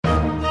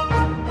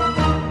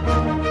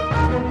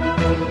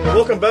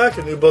Welcome back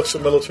to New Books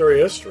of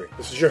Military History.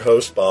 This is your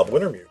host, Bob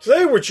Wintermute.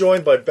 Today we're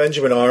joined by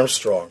Benjamin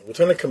Armstrong,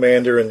 Lieutenant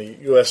Commander in the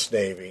U.S.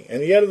 Navy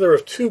and the editor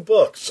of 2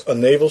 books on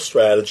naval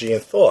strategy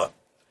and thought,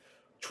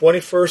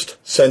 21st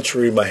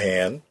Century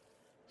Mahan,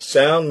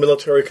 Sound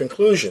Military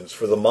Conclusions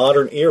for the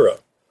Modern Era,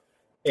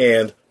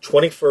 and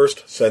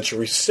 21st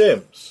Century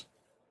Sims,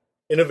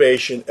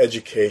 Innovation,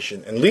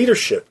 Education, and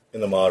Leadership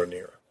in the Modern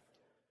Era.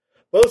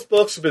 Both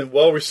books have been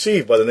well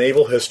received by the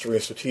naval history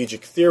and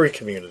strategic theory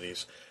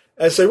communities,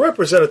 as they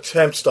represent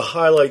attempts to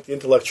highlight the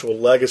intellectual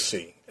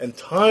legacy and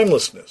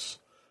timelessness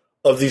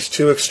of these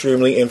 2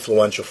 extremely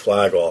influential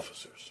flag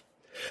officers.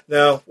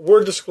 Now,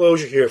 word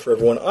disclosure here for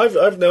everyone.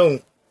 I've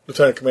known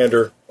Lieutenant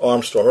Commander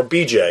Armstrong, or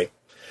BJ,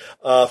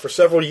 for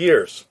several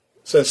years,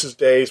 since his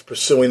days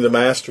pursuing the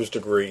master's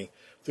degree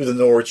through the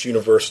Norwich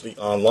University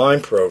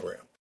online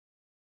program.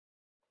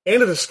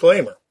 And a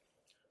disclaimer,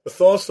 the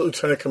thoughts that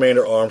Lieutenant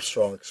Commander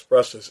Armstrong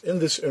expresses in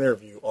this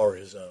interview are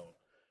his own,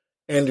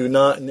 and do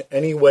not in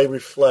any way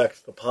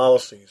reflect the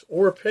policies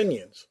or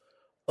opinions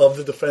of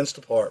the Defense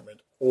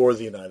Department or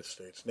the United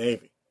States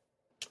Navy.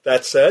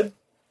 That said,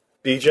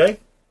 BJ,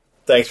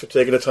 thanks for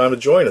taking the time to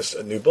join us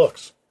at New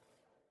Books.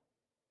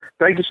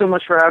 Thank you so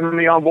much for having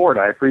me on board.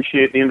 I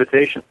appreciate the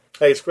invitation.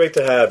 Hey, it's great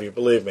to have you,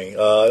 believe me.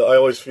 I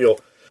always feel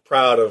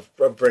proud of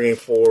bringing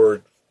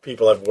forward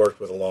people I've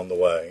worked with along the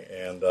way,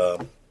 and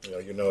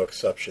you're no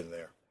exception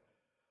there.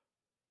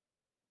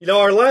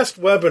 Our last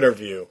web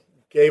interview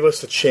gave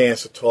us the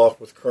chance to talk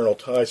with Colonel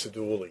Ty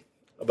Sedulli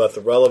about the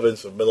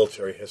relevance of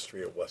military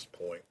history at West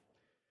Point.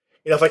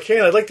 If I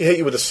can, I'd like to hit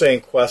you with the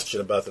same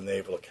question about the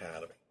Naval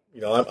Academy.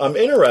 I'm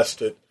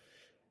interested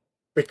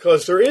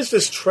because there is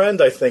this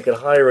trend, I think, in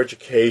higher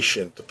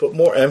education to put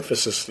more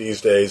emphasis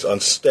these days on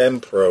STEM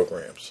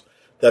programs,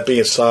 that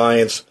being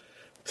science,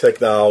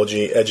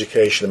 technology,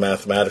 education, and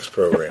mathematics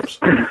programs.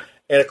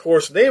 And, of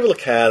course, Naval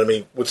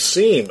Academy would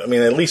seem, at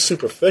least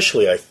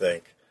superficially, I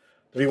think,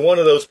 to be one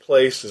of those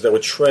places that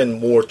would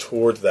trend more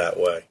toward that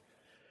way.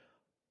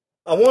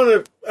 I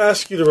want to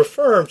ask you to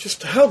affirm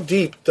just how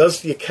deep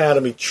does the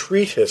Academy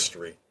treat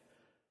history,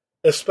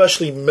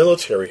 especially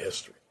military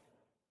history?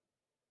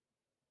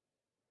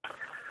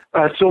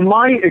 So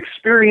my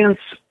experience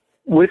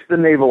with the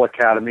Naval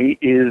Academy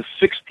is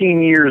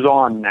 16 years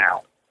on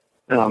now.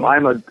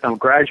 I'm a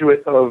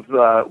graduate of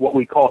what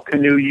we call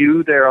Canoe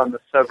U there on the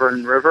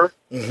Severn River,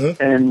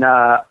 and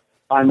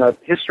I'm a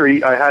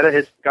history.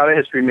 I got a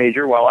history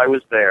major while I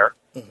was there,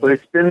 but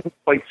it's been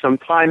quite some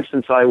time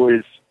since I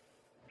was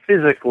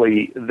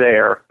physically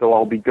there, though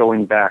I'll be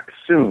going back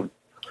soon.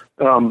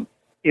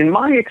 In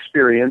my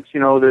experience,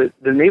 the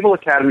Naval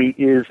Academy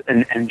is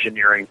an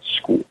engineering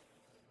school.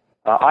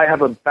 I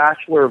have a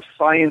Bachelor of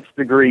Science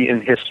degree in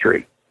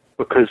history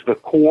because the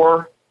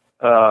core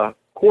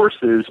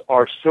courses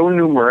are so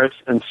numerous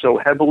and so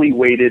heavily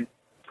weighted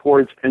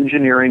towards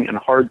engineering and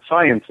hard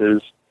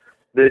sciences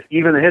that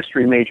even a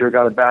history major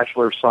got a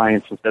Bachelor of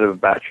Science instead of a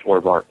Bachelor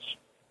of Arts.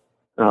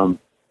 Now,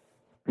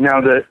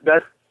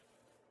 the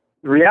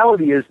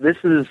reality is this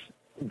is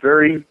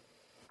very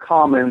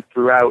common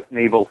throughout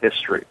naval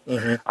history.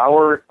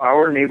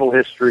 Our naval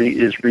history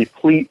is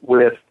replete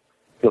with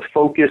the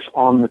focus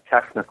on the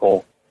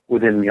technical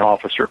within the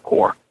officer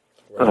corps.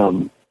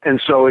 Right.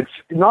 And so it's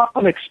not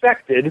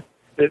unexpected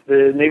that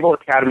the Naval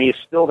Academy is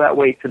still that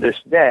way to this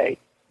day.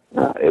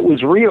 It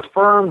was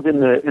reaffirmed in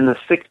the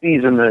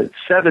 60s and the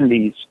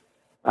 70s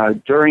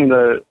during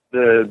the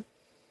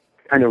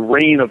kind of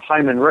reign of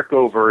Hyman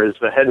Rickover as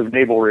the head of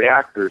naval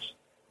reactors,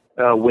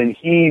 when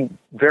he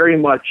very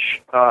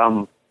much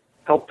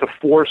helped to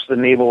force the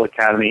Naval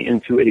Academy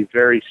into a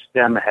very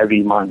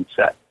STEM-heavy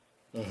mindset.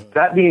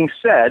 That being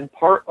said,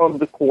 part of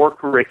the core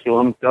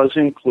curriculum does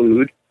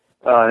include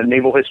a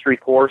naval history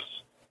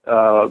course,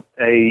 a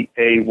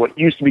what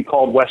used to be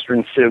called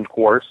Western Civ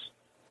course.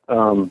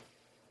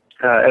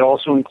 It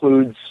also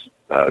includes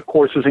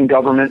courses in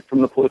government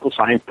from the political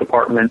science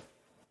department,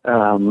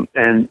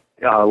 and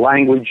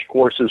language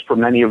courses for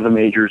many of the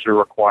majors are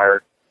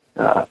required,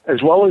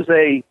 as well as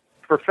a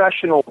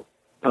professional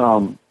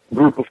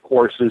group of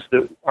courses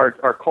that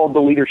are called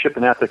the leadership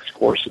and ethics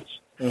courses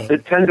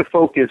that tend to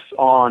focus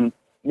on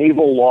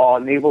naval law,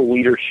 naval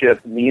leadership,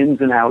 and the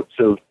ins and outs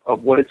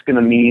of what it's going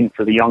to mean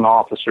for the young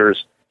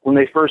officers when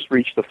they first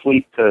reach the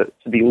fleet to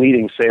be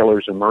leading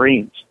sailors and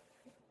Marines.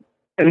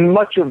 And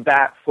much of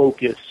that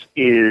focus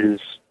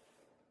is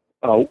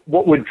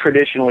what would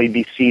traditionally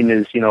be seen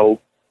as,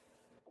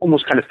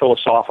 almost kind of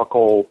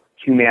philosophical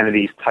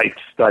humanities type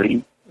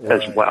study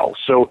as well.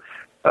 So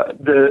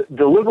the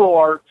liberal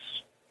arts,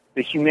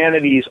 the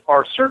humanities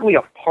are certainly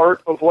a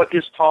part of what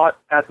is taught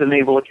at the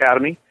Naval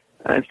Academy.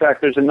 In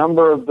fact, there's a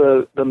number of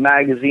the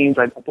magazines,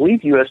 I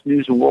believe U.S.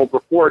 News and World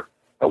Report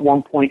at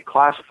one point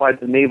classified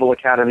the Naval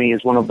Academy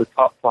as one of the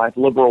top 5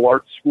 liberal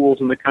arts schools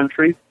in the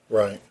country.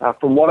 Right.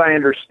 From what I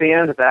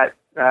understand,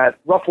 that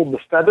ruffled the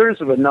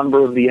feathers of a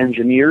number of the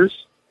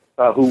engineers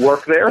who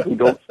work there, who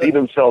don't see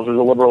themselves as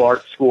a liberal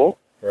arts school.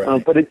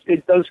 Right. But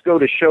it does go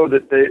to show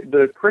that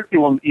the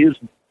curriculum is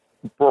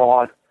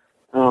broad.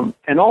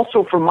 And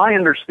also, from my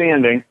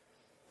understanding,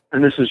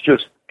 and this is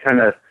just kind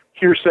of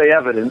hearsay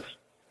evidence.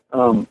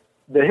 The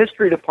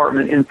history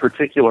department in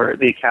particular at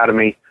the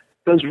Academy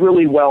does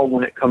really well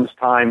when it comes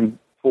time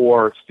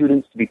for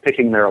students to be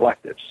picking their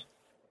electives.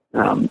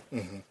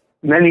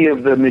 Many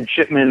of the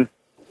midshipmen,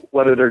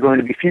 whether they're going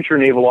to be future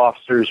naval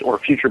officers or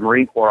future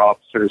Marine Corps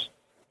officers,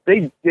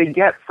 they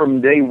get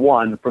from day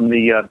one, from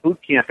the boot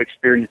camp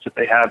experience that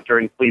they have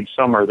during plebe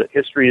summer, that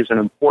history is an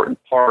important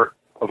part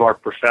of our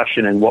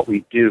profession and what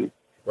we do.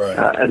 Right.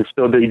 And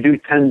so they do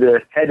tend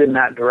to head in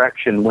that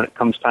direction when it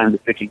comes time to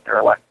picking their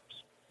electives.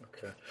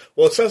 Okay.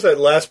 Well, it sounds that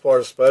last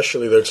part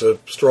especially, there's a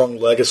strong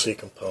legacy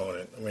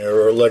component,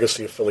 or a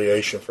legacy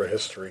affiliation for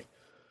history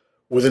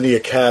within the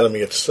Academy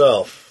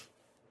itself,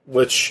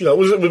 which,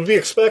 would be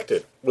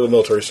expected with a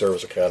military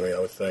service academy, I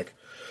would think.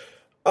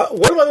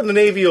 What about in the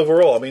Navy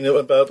overall?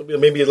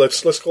 Maybe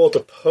let's call it the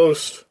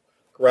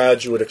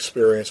postgraduate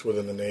experience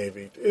within the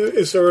Navy.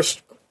 Is there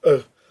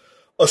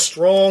a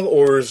strong,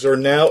 or is there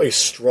now a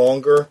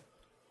stronger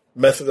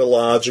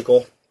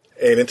methodological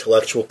and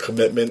intellectual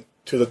commitment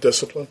to the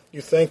discipline,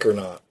 you think, or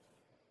not?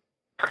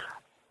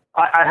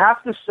 I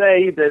have to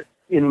say that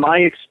in my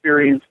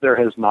experience, there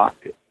has not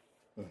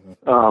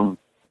been.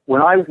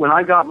 When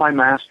I got my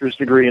master's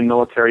degree in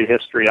military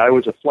history, I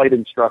was a flight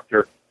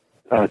instructor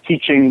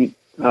teaching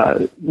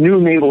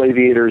new naval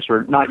aviators,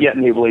 or not yet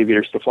naval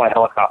aviators, to fly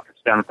helicopters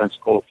down in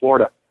Pensacola,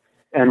 Florida.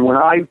 And when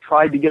I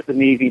tried to get the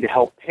Navy to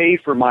help pay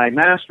for my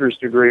master's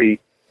degree,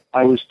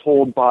 I was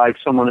told by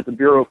someone at the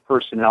Bureau of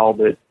Personnel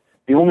that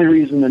the only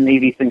reason the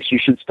Navy thinks you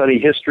should study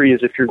history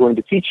is if you're going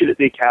to teach it at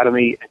the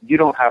Academy and you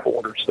don't have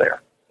orders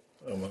there.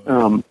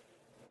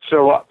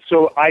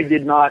 So I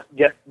did not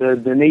get the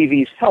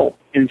Navy's help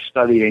in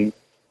studying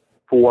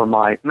for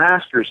my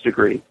master's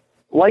degree.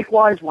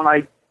 Likewise, when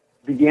I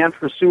began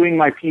pursuing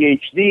my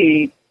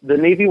PhD, the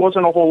Navy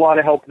wasn't a whole lot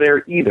of help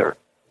there either.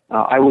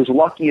 I was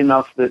lucky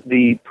enough that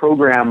the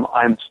program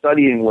I'm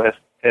studying with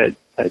at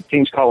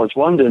King's College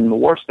London, the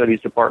War Studies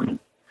Department,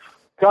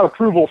 got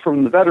approval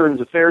from the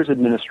Veterans Affairs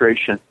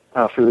Administration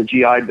for the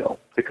GI Bill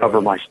to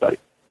cover my study.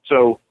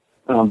 So,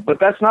 but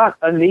that's not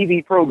a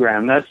Navy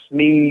program. That's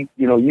me,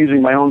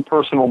 using my own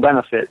personal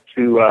benefit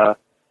to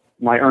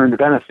my earned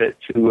benefit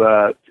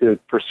to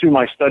pursue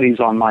my studies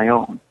on my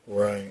own.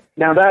 Right.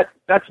 Now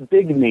that's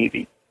big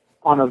Navy.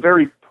 On a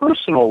very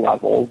personal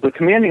level, the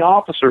commanding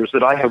officers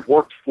that I have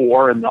worked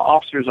for and the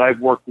officers I've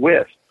worked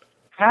with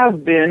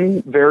have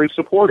been very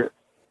supportive.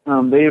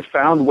 They have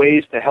found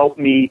ways to help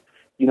me,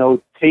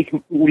 take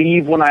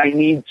leave when I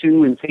need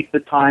to and take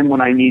the time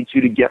when I need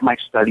to get my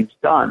studies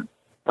done,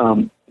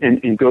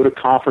 and go to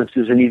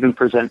conferences and even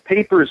present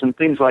papers and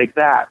things like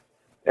that.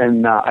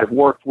 And I've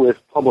worked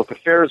with public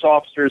affairs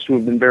officers who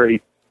have been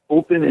very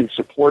open and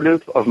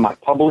supportive of my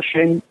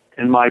publishing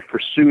and my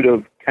pursuit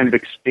of kind of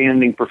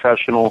expanding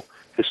professional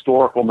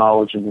historical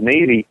knowledge in the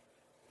Navy.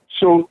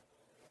 So,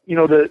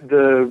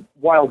 the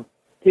while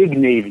big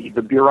Navy,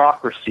 the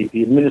bureaucracy,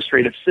 the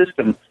administrative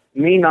system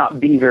may not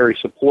be very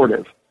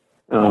supportive.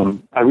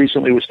 I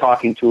recently was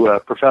talking to a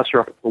professor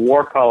up at the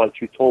War College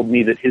who told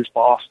me that his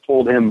boss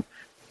told him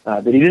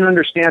that he didn't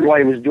understand why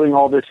he was doing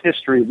all this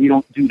history. We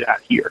don't do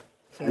that here.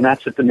 And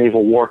that's at the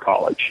Naval War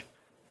College.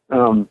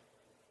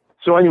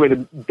 So anyway, the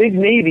big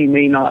Navy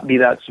may not be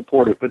that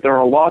supportive, but there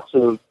are lots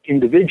of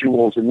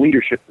individuals in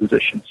leadership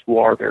positions who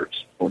are very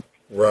supportive.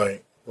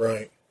 Right.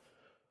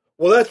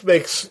 Well, that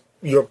makes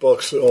your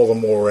books all the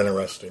more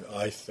interesting,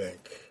 I think,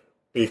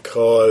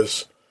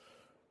 because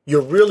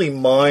you're really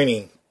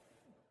mining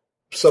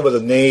some of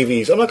the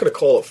Navy's, I'm not going to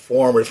call it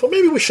formative, but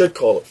maybe we should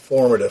call it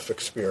formative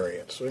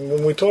experience.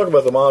 When we talk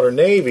about the modern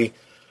Navy,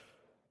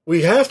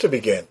 we have to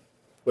begin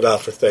with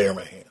Alfred Thayer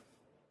Mahan,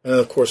 and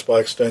of course, by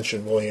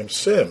extension, William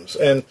Sims.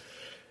 And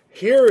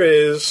here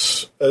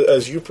is,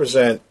 as you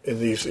present in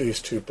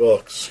these two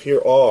books,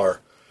 here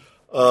are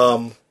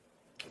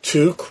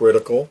two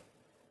critical,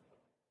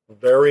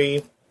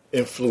 very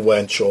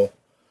influential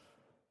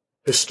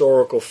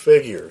historical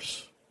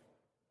figures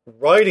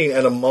writing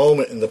at a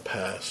moment in the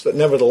past that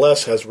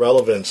nevertheless has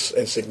relevance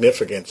and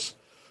significance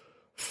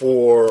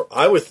for,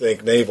 I would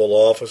think, naval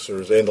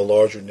officers and the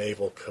larger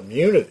naval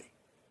community,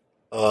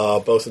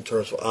 both in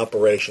terms of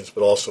operations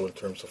but also in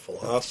terms of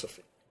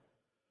philosophy.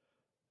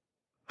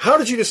 How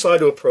did you decide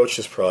to approach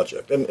this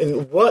project,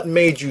 and what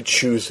made you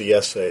choose the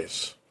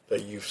essays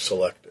that you've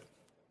selected?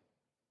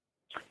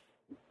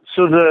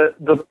 So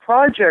the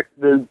project,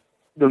 the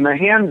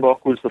Mahan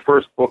book was the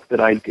first book that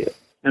I did,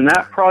 and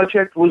that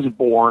project was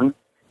born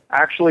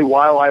actually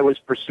while I was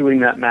pursuing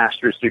that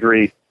master's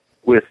degree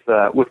with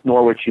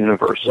Norwich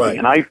University. Right.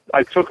 And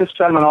I took a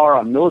seminar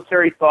on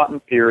military thought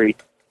and theory,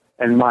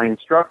 and my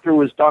instructor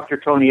was Dr.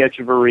 Tony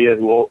Echevarria,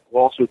 who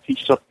also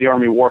teaches up at the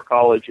Army War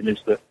College and is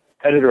the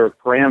editor of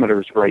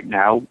Parameters right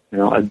now.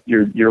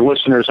 Your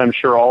listeners, I'm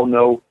sure, all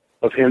know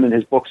of him and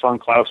his books on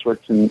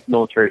Clausewitz and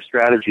military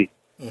strategy.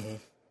 Mm-hmm.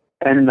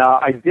 And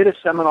I did a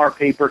seminar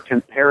paper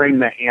comparing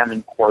Mahan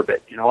and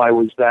Corbett. I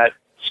was that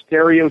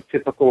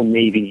stereotypical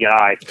Navy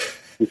guy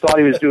who thought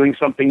he was doing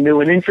something new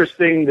and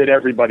interesting that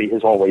everybody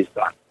has always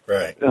done.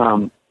 Right.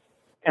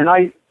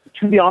 And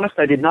to be honest,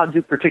 I did not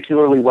do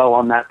particularly well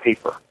on that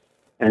paper.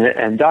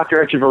 And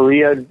Dr.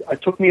 Echevarria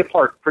took me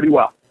apart pretty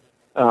well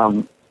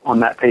on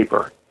that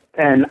paper.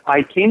 And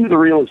I came to the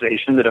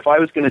realization that if I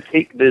was going to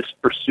take this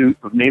pursuit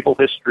of naval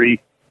history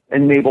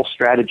and naval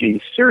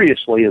strategy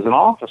seriously as an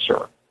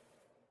officer,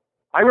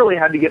 I really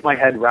had to get my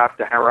head wrapped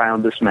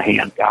around this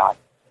Mahan guy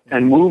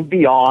and move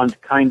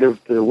beyond kind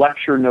of the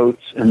lecture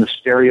notes and the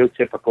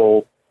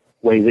stereotypical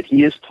way that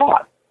he is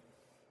taught.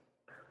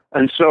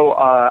 And so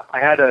I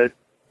had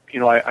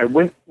I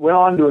went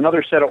on to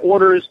another set of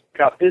orders,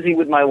 got busy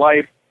with my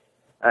life,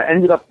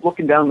 ended up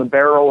looking down the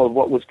barrel of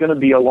what was going to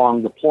be a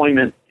long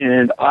deployment,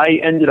 and I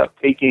ended up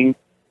taking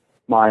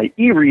my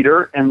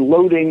e-reader and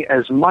loading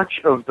as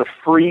much of the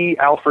free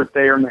Alfred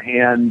Thayer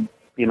Mahan,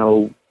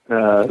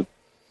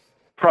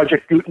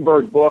 Project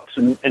Gutenberg books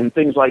and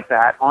things like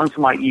that onto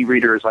my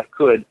e-reader as I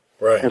could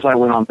as I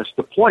went on this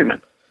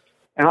deployment.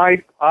 And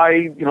I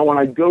when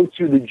I'd go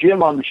to the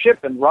gym on the ship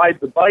and ride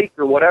the bike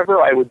or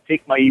whatever, I would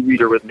take my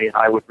e-reader with me and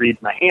I would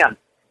read Mahan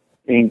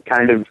and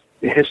kind of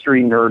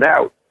history nerd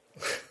out.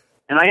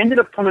 And I ended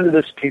up coming to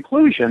this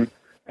conclusion,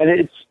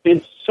 and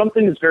it's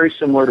something that's very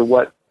similar to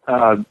what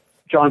John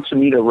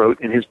Semita wrote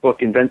in his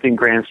book, Inventing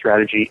Grand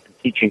Strategy and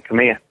Teaching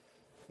Command,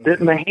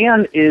 that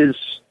Mahan is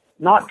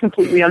not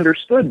completely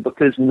understood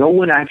because no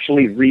one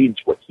actually reads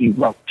what he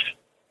wrote.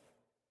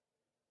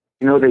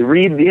 They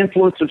read The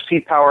Influence of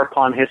Sea Power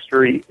Upon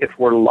History if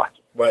we're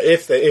lucky. Right,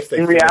 if they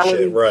in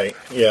reality, it, right,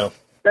 yeah.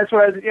 That's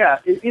what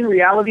in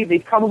reality, they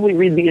probably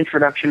read the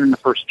introduction in the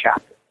first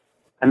chapter,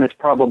 and that's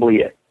probably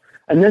it.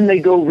 And then they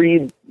go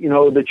read,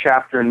 the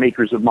chapter in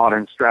Makers of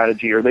Modern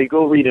Strategy, or they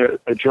go read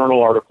a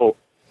journal article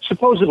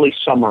supposedly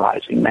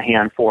summarizing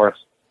Mahan for us.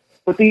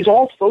 But these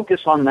all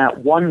focus on that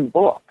one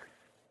book.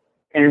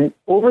 And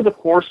over the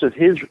course of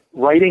his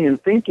writing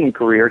and thinking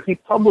career, he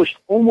published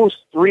almost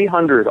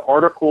 300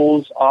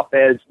 articles,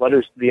 op-eds,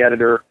 letters to the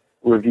editor,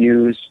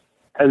 reviews,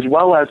 as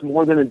well as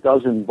more than a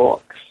dozen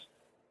books.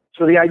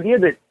 So the idea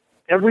that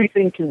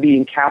everything can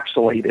be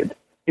encapsulated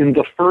in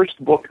the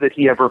first book that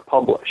he ever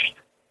published,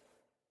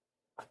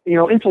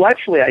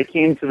 intellectually, I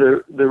came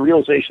to the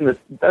realization that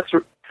that's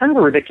kind of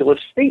a ridiculous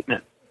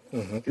statement.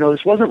 Mm-hmm.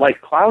 This wasn't like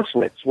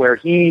Clausewitz, where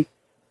he,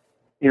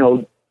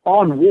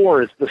 On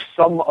War is the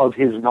sum of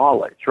his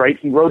knowledge, right?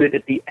 He wrote it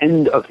at the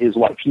end of his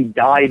life. He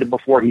died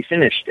before he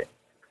finished it.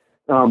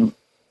 The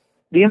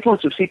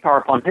Influence of Sea Power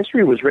Upon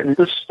History was written at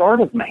the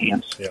start of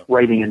Mahan's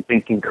writing and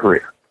thinking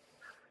career.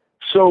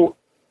 So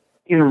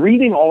in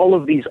reading all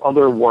of these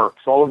other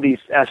works, all of these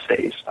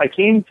essays, I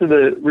came to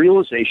the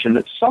realization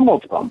that some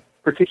of them,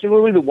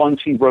 particularly the ones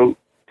he wrote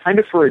kind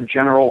of for a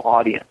general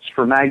audience,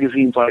 for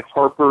magazines like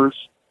Harper's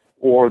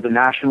or the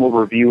National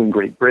Review in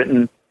Great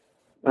Britain,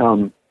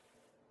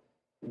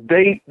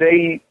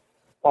 they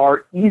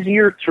are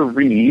easier to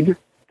read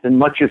than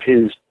much of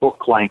his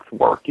book-length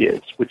work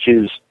is, which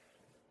is,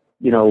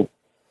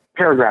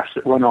 paragraphs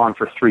that run on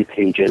for 3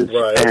 pages.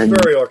 Right, and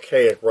it's very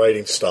archaic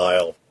writing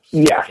style.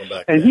 Yes,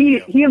 and he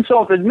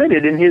himself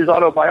admitted in his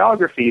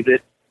autobiography that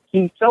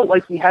he felt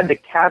like he had to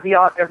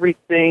caveat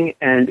everything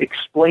and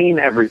explain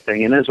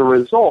everything, and as a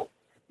result,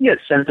 he had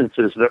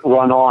sentences that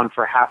run on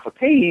for half a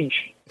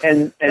page,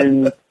 and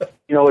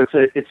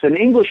it's an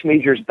English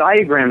major's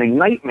diagramming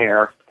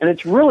nightmare, and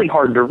it's really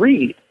hard to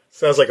read.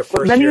 Sounds like a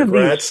first-year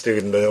grad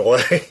student in a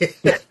way.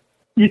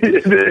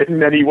 In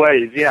many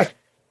ways, yeah.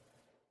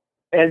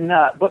 And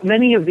but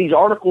many of these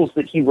articles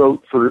that he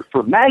wrote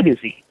for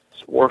magazines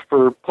or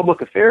for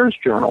public affairs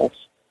journals,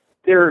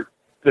 they're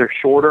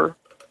shorter,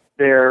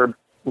 they're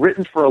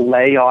written for a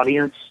lay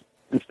audience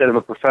instead of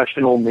a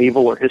professional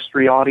naval or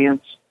history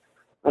audience.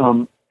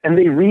 And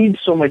they read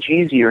so much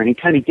easier, and he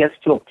kind of gets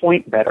to the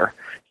point better.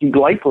 He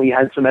likely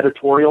had some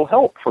editorial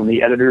help from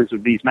the editors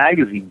of these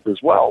magazines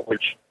as well,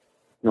 which,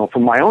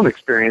 from my own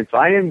experience,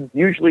 I am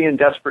usually in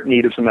desperate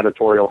need of some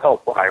editorial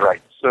help when I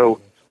write.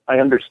 So I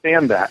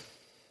understand that.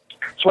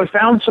 So I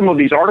found some of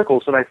these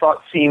articles that I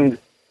thought seemed,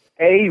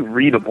 A,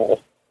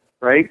 readable,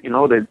 right?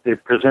 They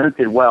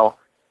presented well,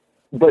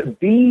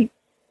 but B,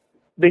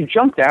 they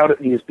jumped out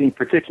at me as being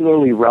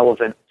particularly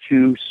relevant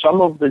to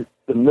some of the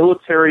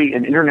military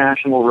and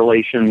international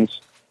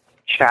relations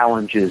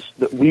challenges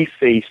that we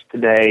face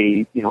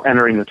today,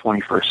 entering the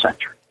 21st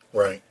century.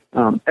 Right.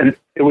 And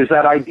it was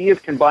that idea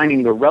of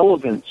combining the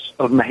relevance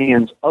of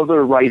Mahan's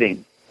other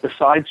writing,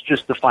 besides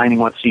just defining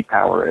what sea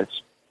power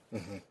is,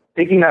 mm-hmm.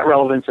 taking that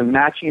relevance and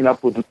matching it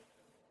up with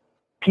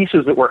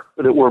pieces that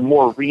were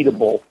more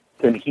readable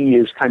than he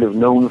is kind of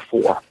known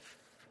for.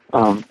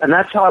 And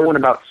that's how I went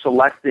about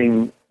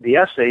selecting the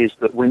essays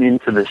that went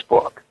into this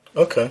book.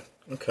 Okay.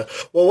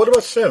 Well, what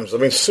about Sims? I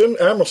mean,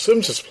 Admiral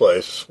Sims's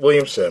place,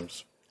 William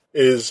Sims,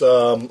 is,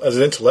 as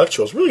an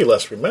intellectual, is really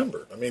less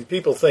remembered. I mean,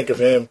 people think of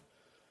him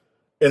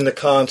in the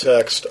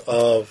context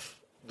of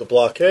the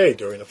blockade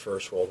during the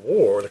First World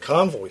War, the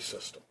convoy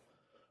system.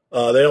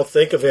 They don't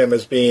think of him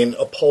as being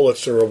a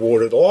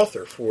Pulitzer-awarded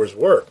author for his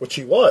work, which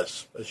he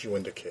was, as you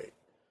indicate.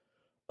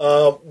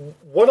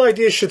 What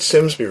ideas should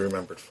Sims be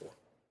remembered for?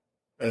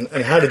 And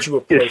how did you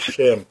approach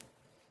him?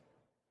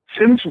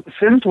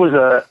 Sims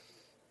was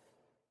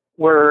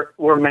where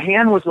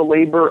Mahan was a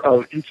labor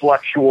of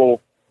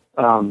intellectual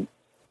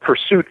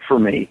pursuit for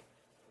me.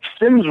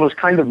 Sims was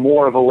kind of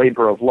more of a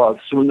labor of love.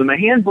 So when the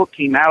Mahan book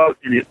came out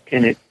and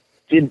it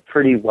did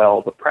pretty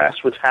well, the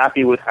press was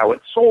happy with how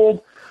it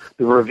sold.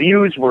 The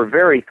reviews were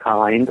very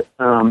kind,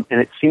 and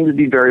it seemed to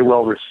be very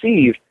well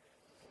received.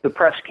 The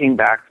press came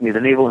back to me,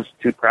 the Naval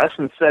Institute press,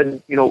 and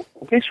said,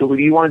 okay, so who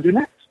do you want to do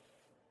next?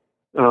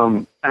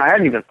 And I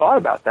hadn't even thought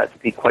about that, to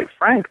be quite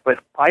frank, but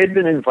I had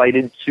been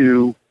invited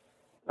to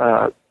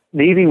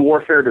Navy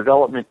Warfare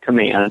Development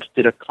Command,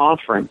 did a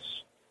conference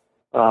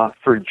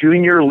for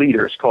junior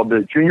leaders called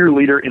the Junior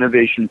Leader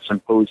Innovation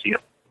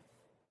Symposium.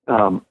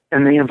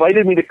 And they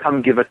invited me to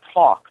come give a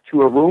talk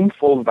to a room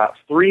full of about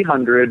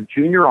 300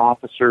 junior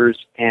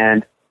officers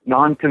and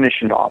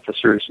non-commissioned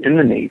officers in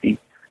the Navy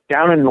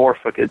down in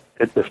Norfolk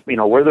at the,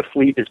 where the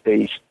fleet is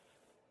based,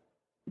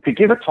 to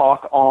give a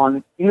talk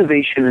on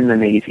innovation in the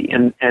Navy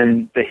and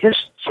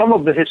some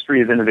of the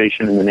history of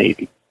innovation in the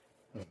Navy.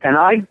 And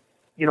I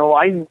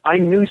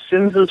knew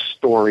Sims's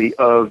story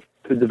of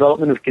the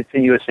development of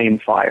continuous aim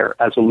fire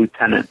as a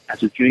lieutenant,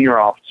 as a junior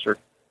officer,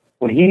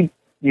 when he,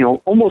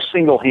 almost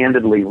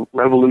single-handedly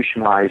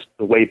revolutionized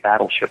the way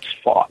battleships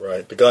fought.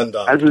 Right, the gun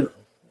doctor.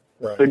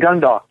 The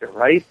gun doctor,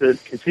 right? The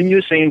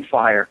continuous aim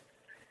fire,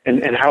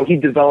 and how he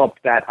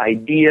developed that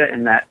idea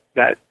and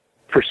that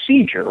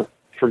procedure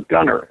for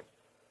gunnery.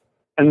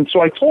 And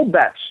so I told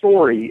that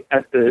story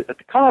at the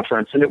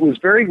conference, and it was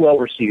very well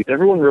received.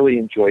 Everyone really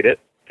enjoyed it.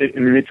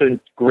 It's a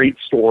great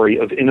story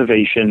of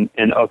innovation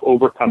and of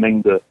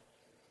overcoming the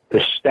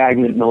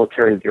stagnant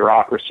military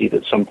bureaucracy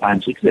that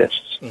sometimes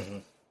exists. Mm-hmm.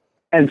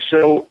 And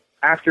so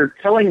after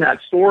telling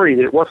that story,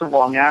 it wasn't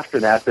long after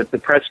that the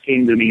press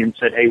came to me and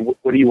said, hey,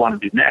 what do you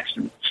want to do next?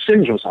 And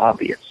Sims was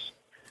obvious,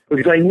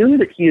 because I knew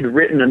that he had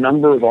written a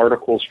number of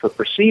articles for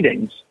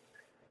Proceedings,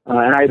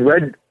 and I had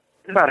read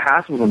about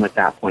half of them at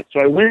that point. So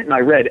I went and I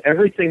read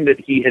everything that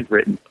he had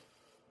written,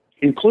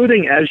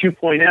 including, as you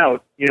point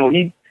out,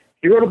 he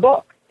wrote a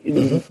book,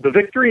 mm-hmm. The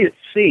Victory at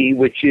Sea,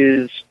 which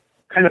is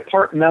kind of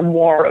part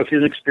memoir of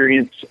his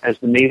experience as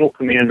the naval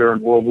commander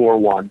in World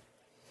War I,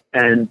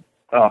 and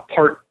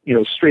part,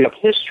 straight up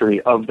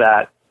history of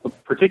that,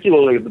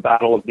 particularly of the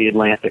Battle of the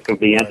Atlantic, of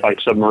the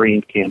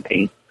anti-submarine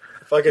campaign.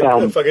 If I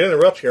could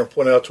interrupt here and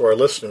point out to our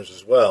listeners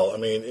as well,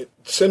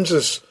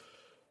 Sims's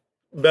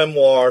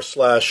memoir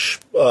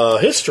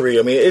 / history,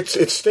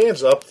 it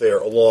stands up there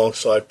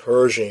alongside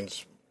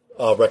Pershing's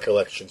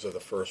recollections of the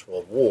First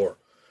World War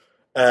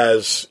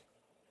as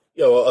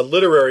a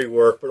literary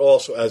work, but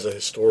also as a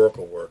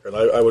historical work. And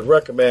I would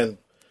recommend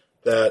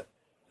that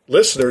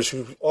listeners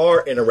who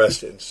are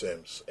interested in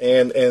Sims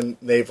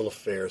and naval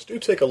affairs do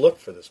take a look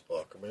for this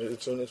book.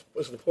 It's an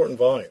important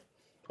volume.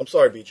 I'm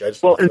sorry, BJ, I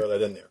just want to throw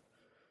that in there.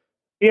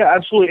 Yeah,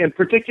 absolutely, and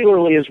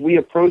particularly as we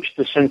approach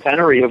the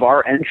centenary of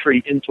our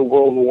entry into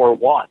World War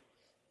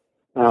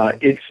I,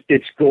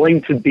 it's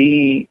going to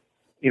be,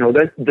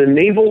 that the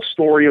naval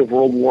story of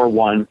World War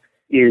I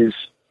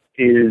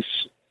is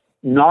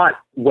not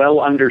well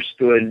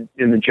understood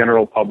in the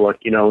general public,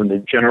 in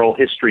the general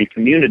history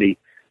community.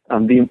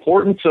 The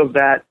importance of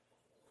that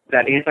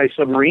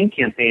anti-submarine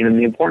campaign and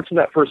the importance of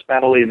that first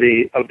battle of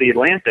the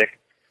Atlantic,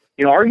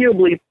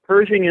 arguably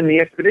Pershing and the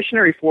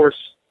Expeditionary Force,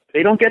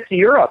 they don't get to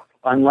Europe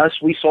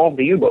unless we solve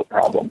the U-boat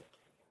problem.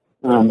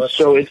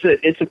 So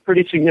it's a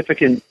pretty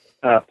significant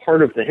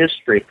part of the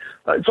history.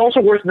 It's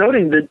also worth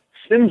noting that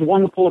Sims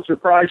won the Pulitzer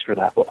Prize for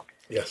that book.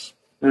 Yes.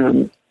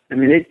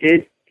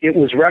 It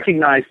was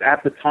recognized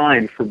at the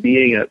time for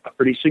being a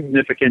pretty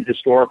significant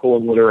historical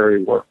and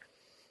literary work.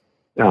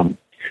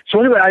 So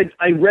anyway,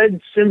 I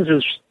read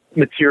Sims's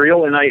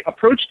material, and I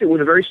approached it with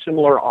a very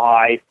similar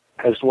eye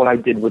as what I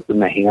did with the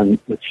Mahan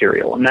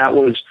material. And that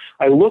was,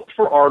 I looked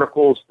for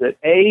articles that,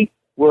 A,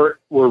 were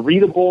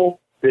readable,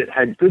 that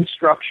had good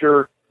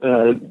structure,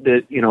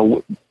 that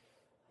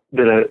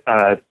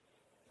a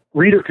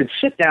reader could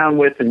sit down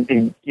with and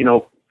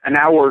an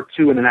hour or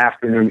two in an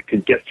afternoon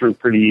could get through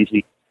pretty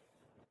easy.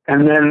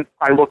 And then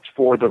I looked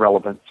for the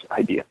relevance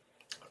idea.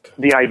 Okay.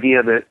 The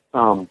idea that,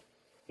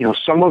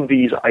 some of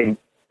these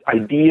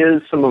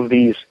ideas, some of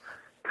these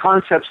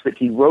concepts that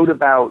he wrote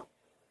about,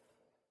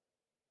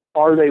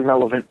 are they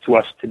relevant to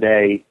us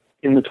today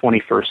in the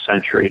 21st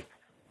century?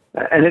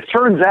 And it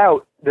turns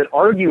out that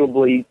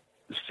arguably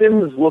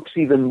Sims looks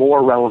even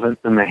more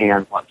relevant than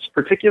Mahan was,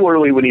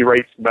 particularly when he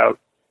writes about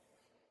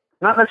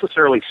not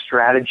necessarily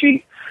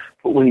strategy,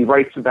 but when he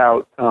writes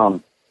about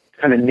kind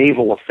of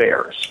naval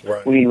affairs,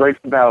 right. When he writes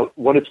about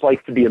what it's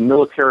like to be a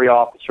military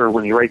officer,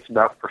 when he writes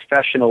about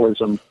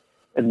professionalism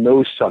and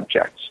those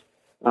subjects.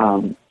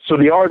 So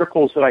the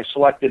articles that I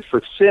selected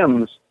for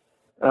Sims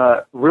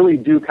really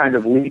do kind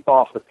of leap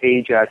off the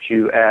page at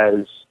you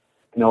as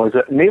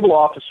a naval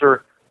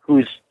officer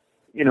who's,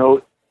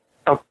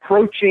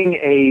 approaching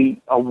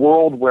a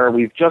world where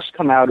we've just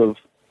come out of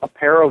a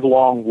pair of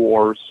long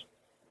wars.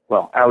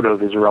 Well, out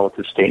of is a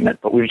relative statement,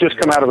 but we've just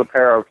come out of a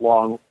pair of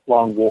long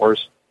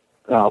wars.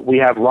 We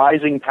have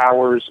rising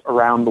powers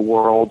around the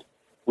world.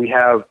 We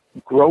have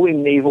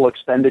growing naval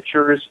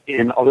expenditures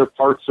in other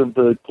parts of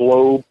the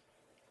globe.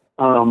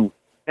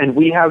 And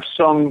we have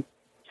some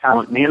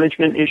talent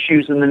management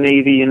issues in the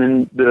Navy and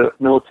in the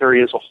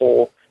military as a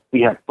whole.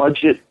 We have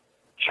budget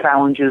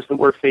challenges that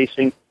we're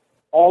facing.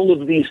 All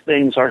of these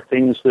things are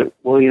things that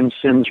William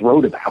Sims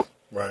wrote about.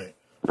 Right.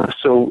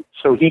 So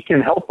he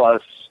can help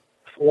us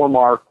form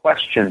our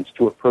questions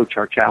to approach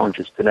our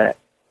challenges today.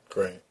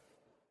 Great.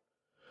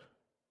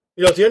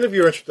 At the end of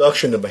your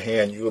introduction to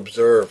Mahan, you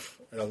observe,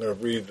 and I'm going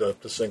to read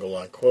the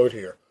single-line quote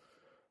here,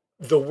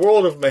 "The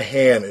world of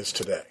Mahan is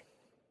today."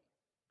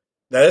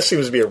 Now, that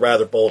seems to be a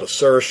rather bold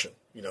assertion.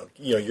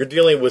 You're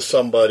dealing with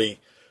somebody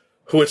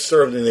who had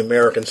served in the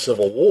American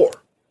Civil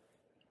War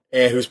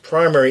and whose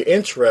primary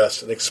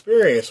interest and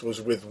experience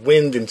was with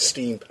wind and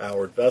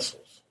steam-powered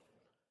vessels.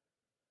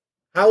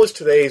 How is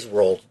today's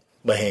world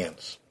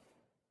Mahan's?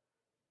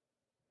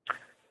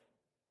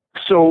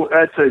 So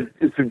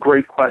it's a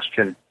great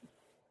question.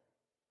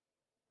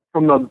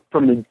 From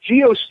the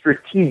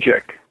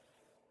geostrategic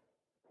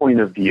point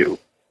of view,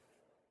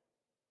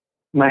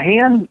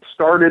 Mahan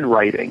started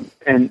writing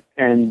and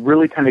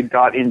really kind of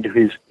got into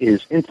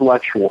his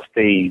intellectual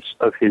phase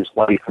of his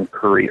life and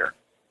career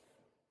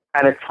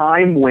at a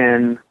time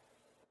when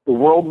the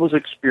world was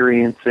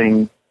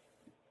experiencing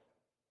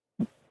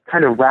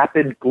kind of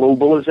rapid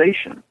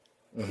globalization.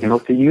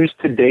 Mm-hmm. To use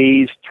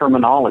today's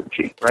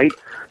terminology, right?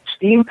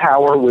 Steam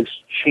power was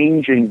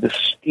changing the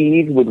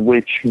speed with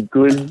which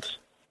goods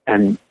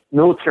and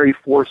military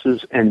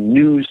forces and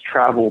news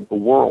traveled the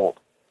world.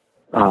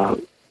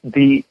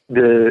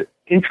 The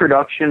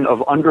introduction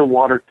of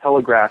underwater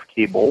telegraph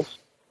cables,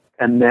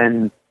 and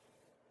then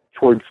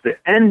towards the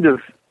end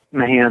of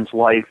Mahan's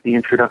life, the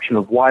introduction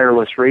of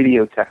wireless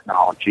radio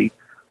technology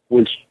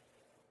was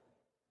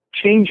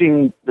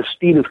changing the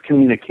speed of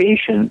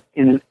communication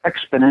in an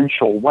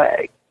exponential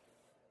way.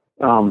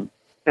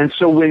 And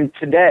so when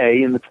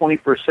today, in the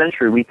 21st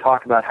century, we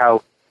talk about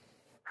how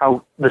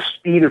the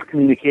speed of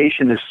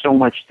communication is so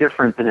much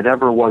different than it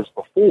ever was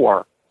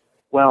before,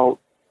 well,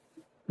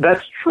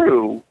 that's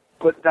true,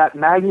 but that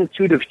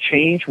magnitude of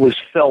change was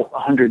felt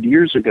 100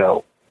 years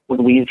ago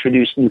when we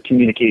introduced new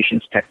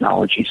communications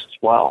technologies as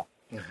well.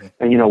 Mm-hmm.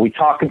 And, we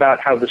talk about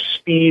how the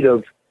speed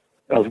of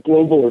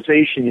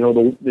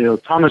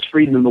globalization, Thomas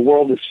Friedman, the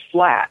world is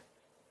flat.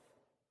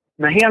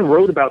 Mahan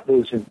wrote about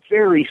those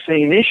very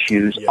same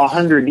issues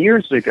 100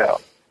 years ago.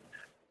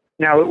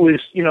 Now, it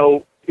was,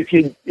 if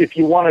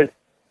you want to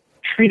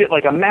treat it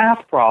like a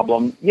math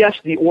problem, yes,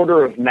 the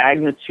order of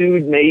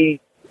magnitude may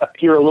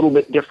appear a little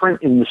bit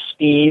different in the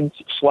speed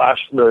 /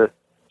 the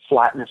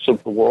flatness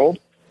of the world,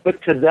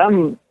 but to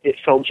them, it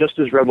felt just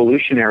as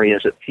revolutionary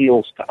as it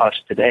feels to us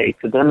today.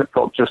 To them, it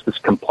felt just as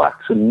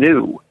complex and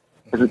new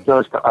as it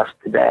does to us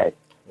today.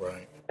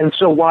 Right. And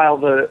so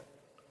while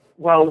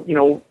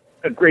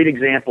a great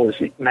example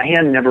is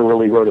Mahan never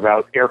really wrote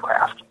about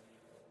aircraft.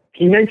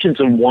 He mentions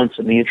them once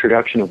in the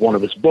introduction of one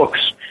of his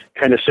books,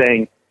 kind of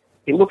saying,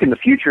 hey, look, in the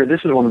future,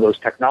 this is one of those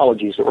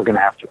technologies that we're going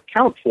to have to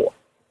account for.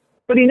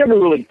 But he never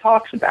really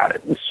talks about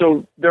it. And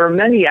so there are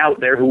many out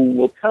there who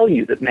will tell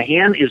you that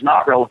Mahan is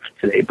not relevant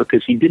today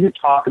because he didn't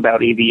talk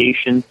about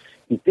aviation,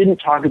 he didn't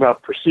talk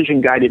about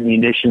precision-guided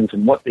munitions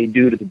and what they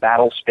do to the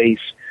battle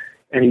space,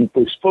 and he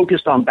was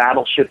focused on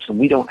battleships, and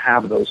we don't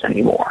have those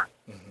anymore.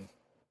 Mm-hmm.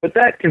 But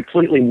that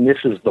completely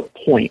misses the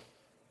point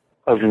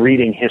of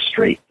reading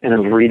history and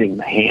of reading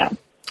Mahan,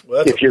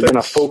 if you're going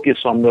to focus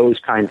on those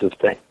kinds of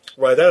things.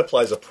 Right, that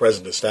applies a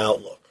presentist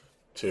outlook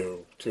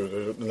to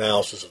the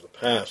analysis of the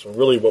past. And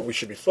really what we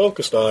should be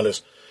focused on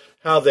is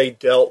how they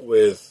dealt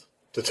with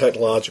the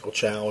technological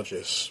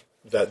challenges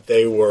that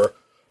they were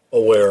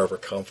aware of or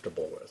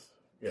comfortable with.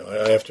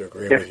 I have to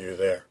agree with you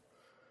there.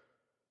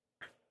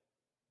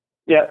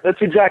 Yeah,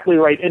 that's exactly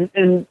right.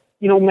 And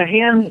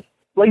Mahan,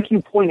 like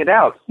you pointed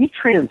out, he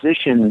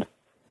transitioned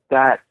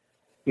that,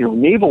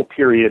 naval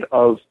period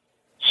of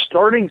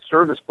starting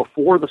service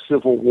before the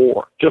Civil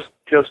War, just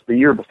the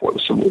year before the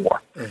Civil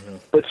War, mm-hmm.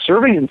 but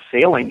serving in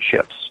sailing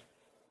ships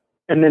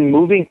and then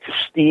moving to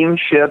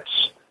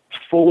steamships,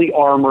 fully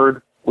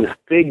armored with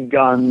big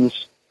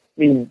guns.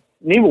 I mean,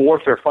 naval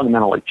warfare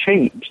fundamentally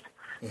changed.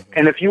 Mm-hmm.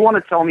 And if you want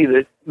to tell me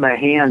that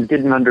Mahan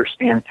didn't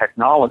understand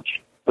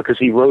technology because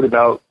he wrote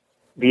about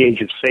the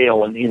age of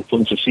sail and the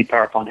influence of sea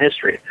power upon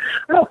history,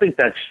 I don't think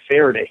that's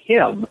fair to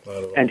him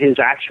and his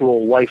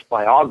actual life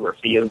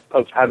biography of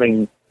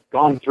having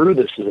gone through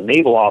this as a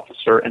naval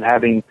officer and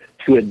having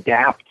to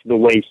adapt the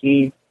way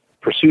he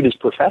pursued his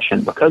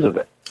profession because of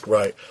it.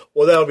 Right.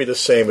 Well, that would be the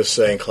same as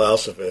saying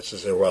Clausewitz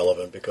is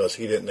irrelevant because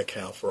he didn't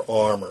account for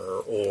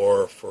armor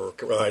or for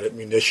guided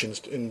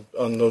munitions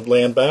on the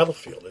land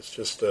battlefield. It's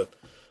just a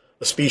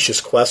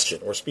specious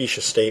question, or a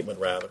specious statement,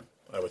 rather,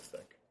 I would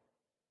think.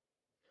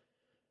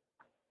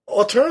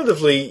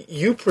 Alternatively,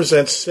 you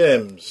present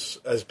Sims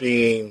as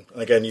being,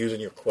 again, using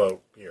your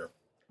quote here,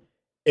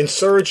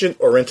 insurgent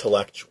or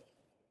intellectual.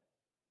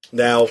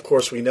 Now, of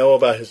course, we know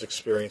about his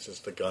experience as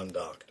the gun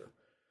doctor.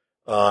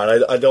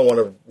 And I don't want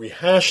to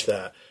rehash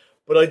that,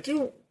 but I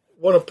do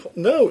want to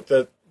note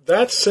that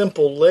that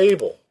simple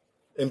label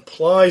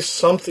implies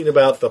something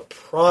about the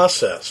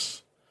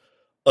process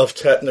of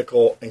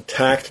technical and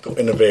tactical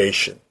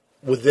innovation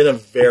within a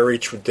very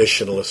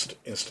traditionalist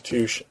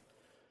institution.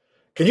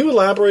 Can you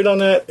elaborate on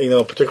that,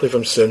 particularly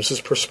from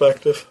Sims's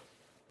perspective?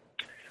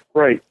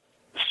 Right.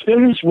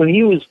 Sims, when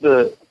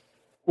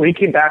he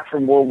came back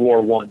from World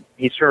War I,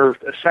 he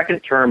served a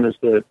second term as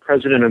the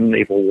president of the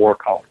Naval War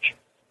College.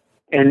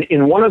 And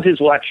in one of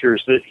his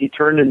lectures that he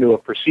turned into a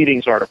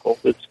proceedings article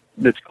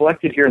that's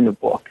collected here in the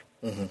book,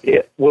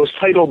 it was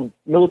titled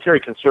Military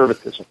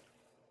Conservatism.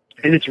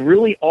 And it's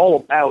really all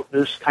about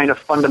this kind of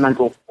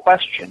fundamental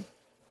question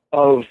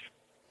of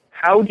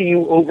how do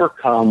you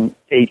overcome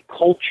a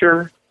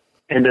culture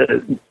and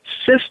a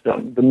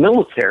system, the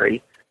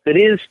military, that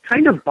is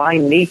kind of by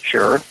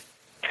nature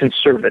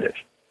conservative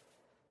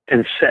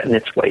and set in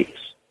its ways.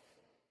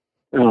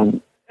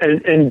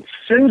 And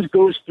Sims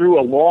goes through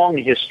a long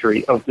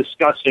history of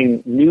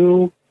discussing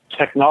new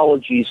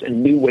technologies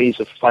and new ways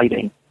of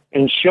fighting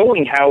and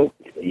showing how,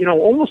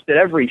 almost at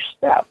every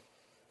step,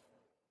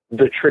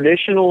 the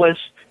traditionalist,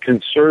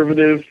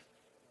 conservative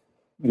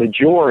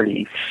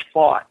majority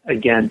fought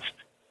against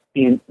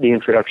the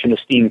introduction of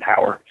steam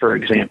power, for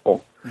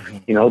example.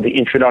 The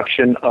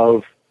introduction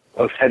of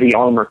heavy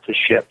armor to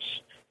ships.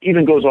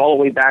 Even goes all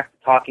the way back to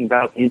talking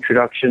about the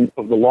introduction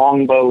of the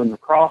longbow and the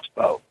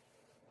crossbow,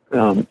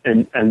 and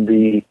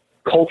the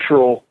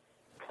cultural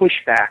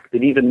pushback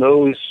that even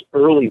those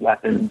early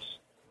weapons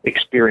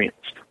experienced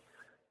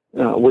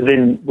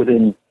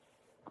within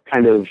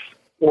kind of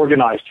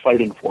organized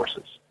fighting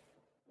forces.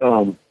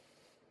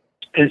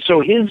 And so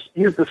his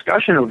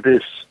discussion of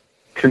this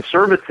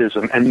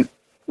conservatism and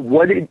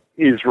what it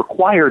is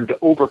required to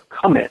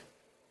overcome it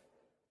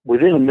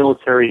within a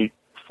military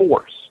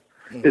force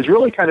is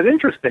really kind of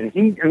interesting.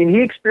 He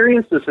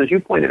experienced this, as you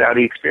pointed out,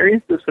 he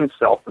experienced this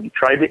himself when he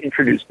tried to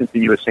introduce it to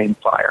USAID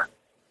Fire.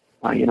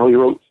 He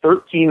wrote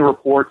 13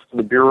 reports to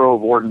the Bureau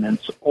of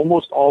Ordnance,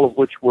 almost all of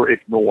which were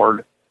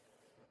ignored,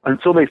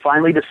 until they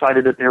finally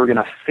decided that they were going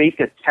to fake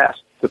a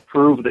test to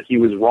prove that he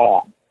was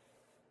wrong.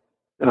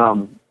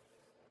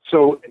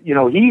 So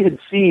he had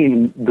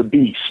seen the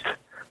beast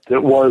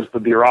that was the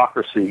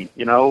bureaucracy,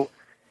 and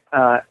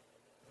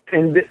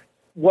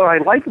what I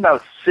like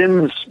about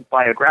Sims'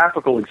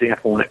 biographical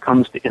example when it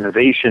comes to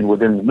innovation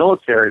within the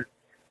military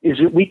is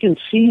that we can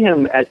see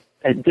him at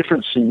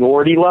different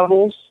seniority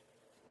levels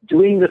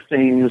doing the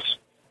things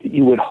that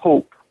you would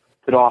hope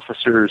that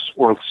officers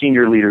or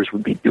senior leaders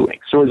would be doing.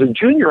 So as a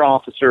junior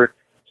officer,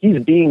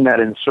 he's being that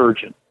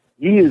insurgent.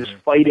 He is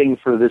fighting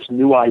for this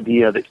new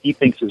idea that he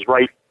thinks is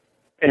right,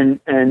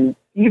 and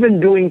even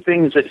doing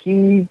things that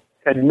he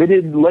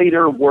admitted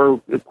later were,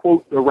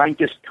 quote, the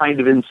rankest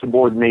kind of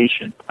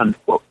insubordination,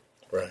 unquote.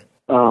 Right.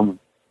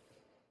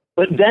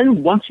 But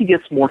then once he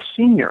gets more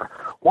senior,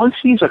 once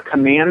he's a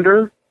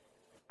commander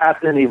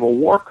at the Naval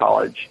War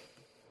College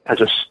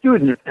as a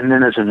student and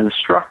then as an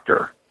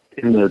instructor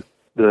in the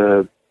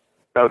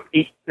about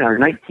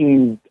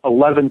 1911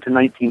 to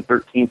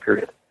 1913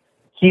 period,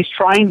 he's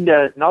trying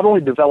to not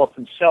only develop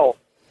himself,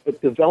 but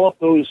develop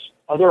those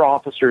other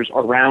officers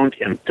around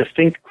him to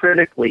think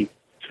critically,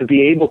 to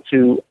be able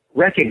to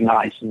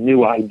recognize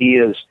new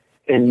ideas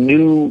and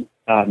new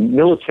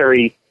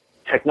military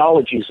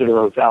technologies that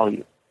are of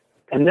value.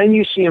 And then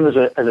you see him as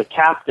a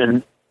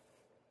captain,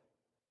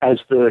 as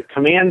the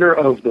commander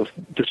of the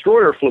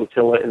destroyer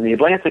flotilla in the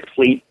Atlantic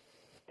Fleet,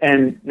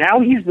 and now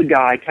he's the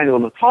guy kind of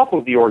on the top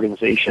of the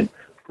organization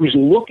who's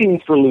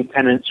looking for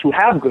lieutenants who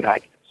have good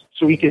ideas,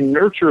 so he can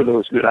nurture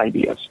those good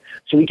ideas,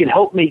 so he can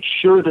help make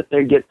sure that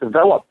they get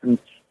developed and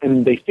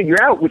they figure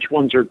out which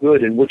ones are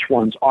good and which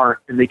ones aren't,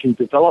 and they can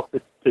develop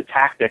the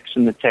tactics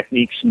and the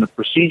techniques and the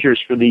procedures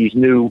for these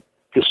new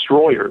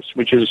destroyers,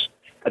 which is,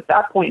 at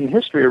that point in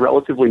history, a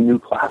relatively new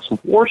class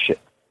of warship.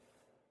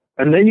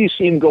 And then you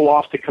see him go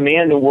off to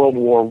command in World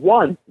War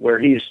I, where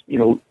he's,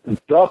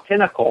 the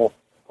pinnacle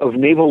of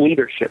naval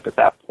leadership at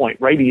that point,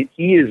 right?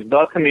 He is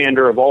the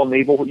commander of all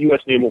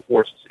U.S. naval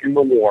forces in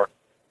the war.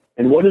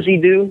 And what does he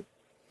do?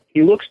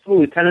 He looks to the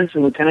lieutenants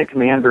and lieutenant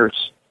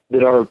commanders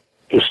that are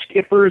the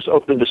skippers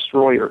of the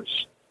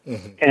destroyers.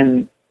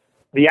 And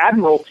the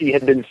Admiralty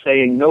had been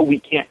saying, no, we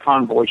can't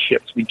convoy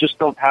ships. We just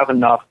don't have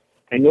enough.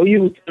 I know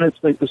you lieutenants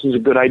think this is a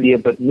good idea,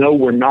 but no,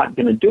 we're not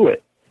going to do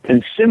it.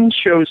 And Sims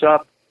shows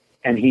up,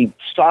 and he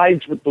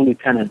sides with the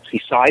lieutenants. He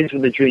sides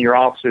with the junior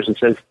officers and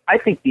says, I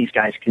think these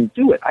guys can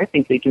do it. I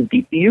think they can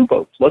beat the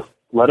U-boats.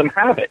 Let them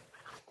have it.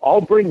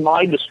 I'll bring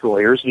my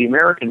destroyers, the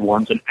American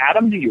ones, and add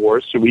them to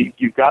yours, so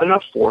you've got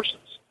enough forces.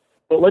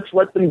 But let's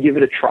let them give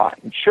it a try.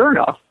 And sure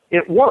enough,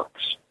 it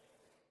works.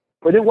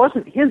 But it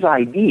wasn't his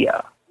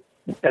idea.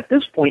 At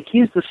this point,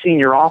 he's the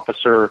senior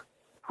officer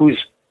who's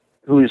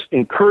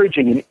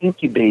encouraging and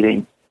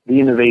incubating the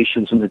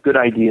innovations and the good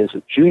ideas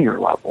at junior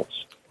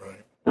levels.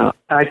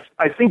 Right.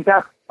 I think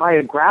that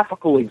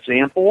biographical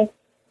example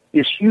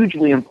is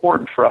hugely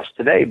important for us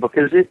today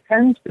because it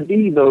tends to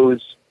be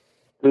those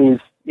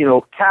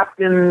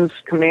captains,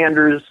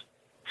 commanders,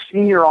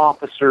 senior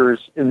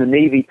officers in the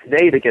Navy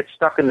today that get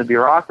stuck in the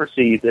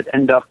bureaucracy that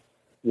end up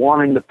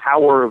wanting the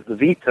power of the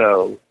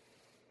veto,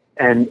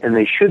 and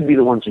they should be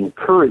the ones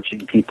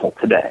encouraging people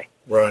today.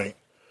 Right.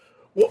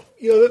 Well,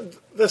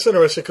 that's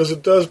interesting because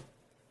it does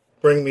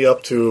bring me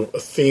up to a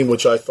theme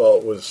which I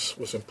thought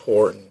was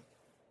important.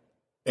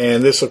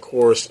 And this, of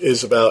course,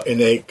 is about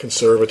innate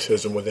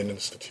conservatism within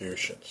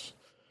institutions.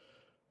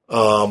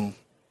 In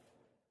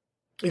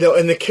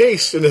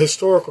the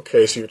historical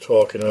case you're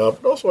talking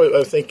about, but also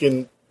I think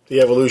in the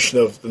evolution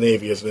of the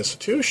Navy as an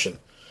institution,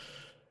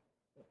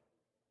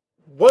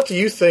 what do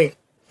you think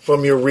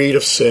from your read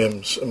of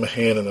Sims and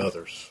Mahan and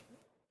others?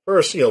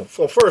 First,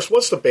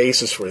 what's the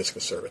basis for this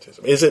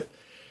conservatism? Is it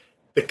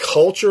the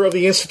culture of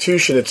the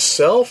institution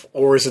itself,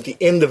 or is it the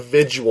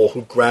individual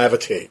who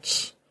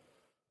gravitates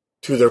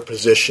to their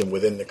position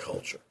within the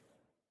culture?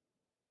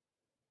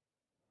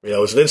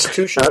 Is it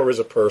institutional or is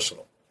it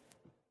personal?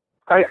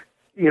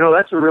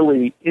 That's a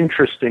really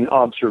interesting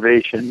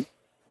observation.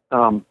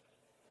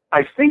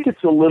 I think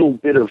it's a little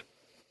bit of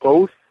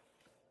both,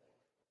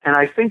 and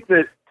I think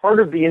that part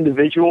of the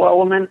individual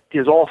element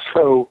is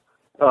also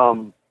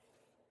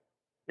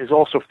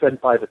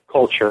fed by the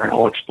culture, and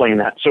I'll explain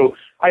that. So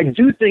I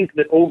do think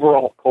that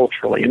overall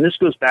culturally, and this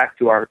goes back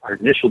to our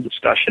initial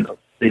discussion of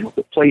the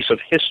place of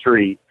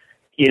history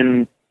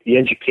in the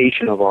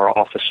education of our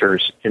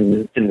officers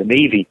in the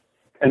Navy,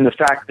 and the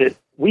fact that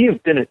we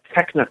have been a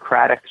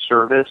technocratic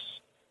service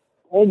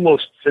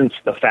almost since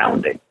the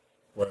founding.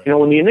 Right.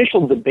 When the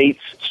initial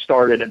debates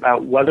started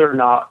about whether or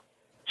not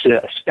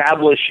to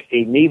establish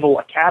a naval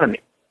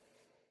academy,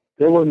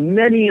 there were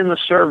many in the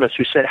service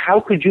who said, how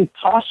could you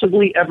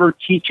possibly ever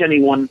teach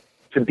anyone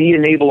to be a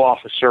naval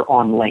officer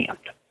on land?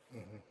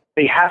 Mm-hmm.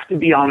 They have to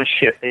be on a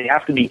ship. They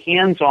have to be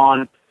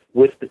hands-on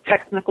with the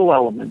technical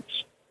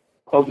elements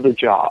of the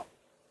job.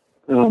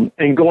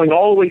 And going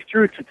all the way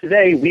through to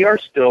today, we are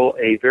still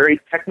a very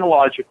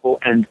technological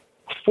and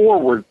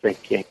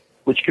forward-thinking,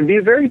 which can be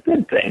a very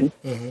good thing,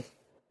 mm-hmm.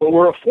 but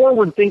we're a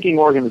forward-thinking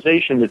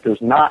organization that does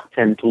not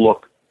tend to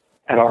look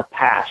at our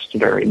past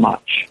very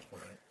much.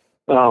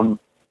 Right.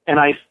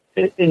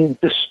 And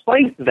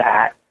despite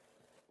that,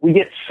 we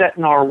get set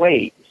in our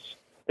ways.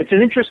 It's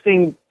an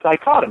interesting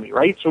dichotomy,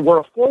 right? So we're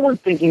a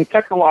forward-thinking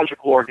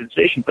technological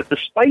organization, but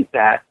despite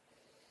that,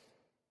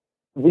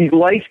 we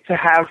like to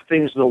have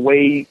things the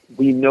way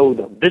we know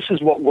them. This is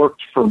what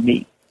worked for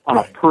me on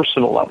a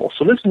personal level.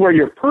 So this is where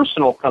your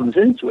personal comes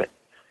into it.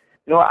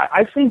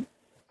 I think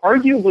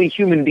arguably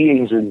human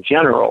beings in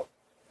general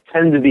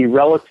tend to be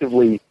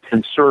relatively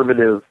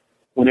conservative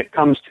when it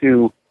comes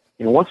to,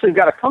 once they've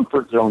got a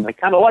comfort zone, they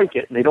kind of like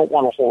it and they don't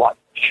want a whole lot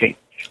to change.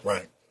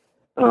 Right.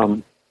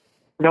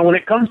 Now, when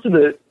it comes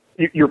to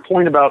your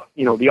point about,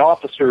 the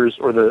officers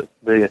or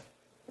the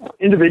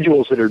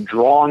individuals that are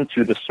drawn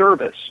to the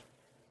service,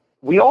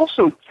 we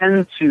also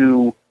tend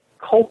to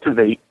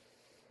cultivate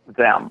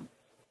them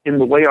in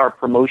the way our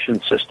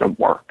promotion system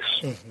works.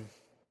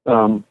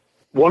 Mm-hmm.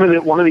 One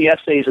of the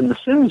essays in the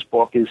Sims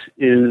book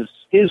is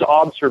his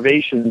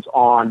observations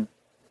on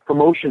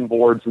promotion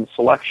boards and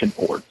selection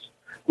boards,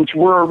 which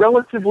were a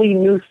relatively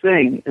new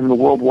thing in the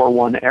World War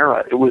I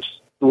era. It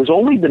was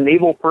only the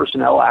Naval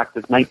Personnel Act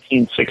of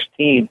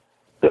 1916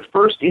 that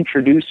first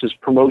introduces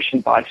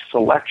promotion by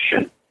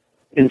selection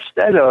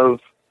instead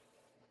of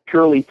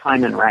purely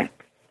time and rank.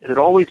 It had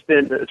always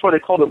been, that's why they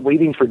called it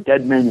waiting for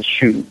dead men's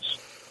shoes,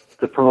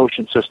 the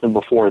promotion system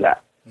before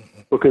that.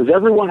 Mm-hmm. Because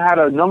everyone had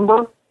a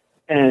number,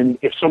 and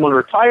if someone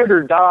retired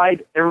or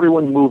died,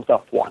 everyone moved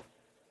up one.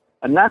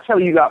 And that's how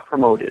you got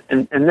promoted.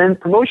 And then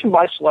promotion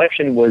by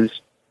selection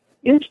was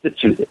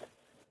instituted.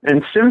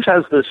 And Sims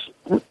has this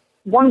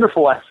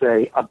wonderful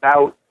essay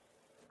about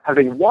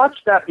having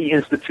watched that be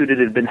instituted.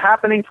 It had been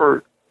happening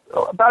for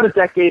about a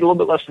decade, a little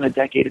bit less than a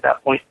decade at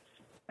that point.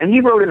 And he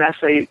wrote an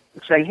essay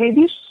saying, hey,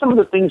 these are some of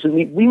the things that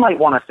we might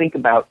want to think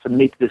about to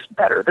make this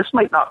better. This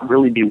might not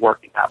really be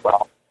working that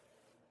well.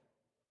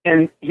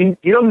 And he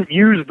doesn't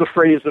use the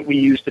phrase that we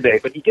use today,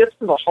 but he gets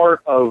to the heart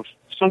of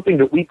something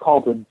that we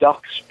call the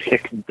ducks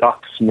pick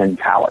ducks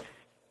mentality.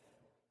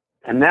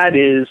 And that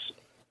is,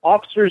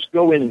 officers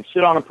go in and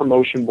sit on a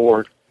promotion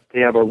board.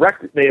 They have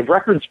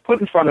records put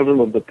in front of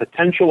them of the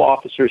potential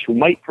officers who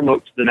might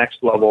promote to the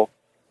next level.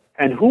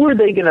 And who are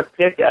they going to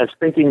pick as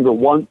thinking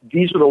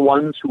these are the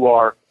ones who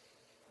are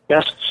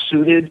best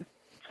suited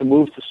to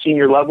move to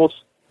senior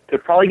levels? They're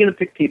probably going to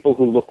pick people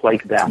who look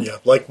like them. Yeah,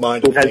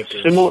 like-minded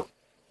thinkers.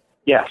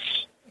 Yes.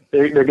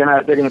 They're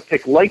gonna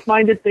pick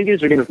like-minded thinkers.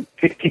 They're gonna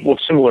pick people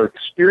with similar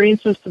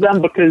experiences to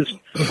them because,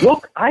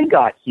 look, I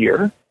got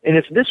here, and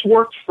if this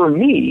works for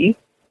me,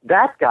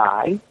 that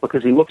guy,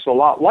 because he looks a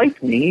lot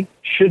like me,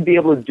 should be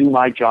able to do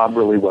my job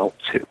really well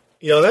too.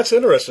 That's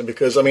interesting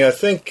because, I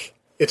think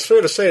it's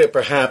fair to say that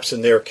perhaps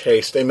in their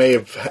case they may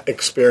have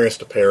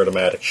experienced a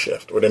paradigmatic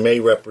shift, or they may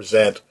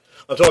represent,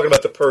 I'm talking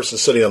about the person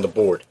sitting on the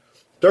board,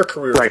 their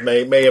careers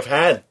may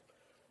have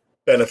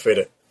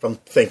benefited from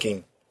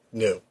thinking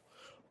new.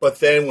 But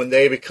then when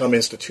they become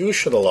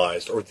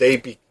institutionalized, or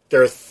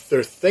their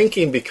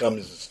thinking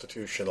becomes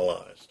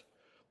institutionalized,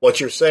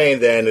 what you're saying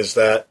then is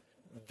that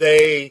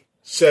they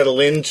settle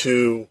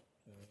into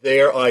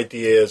their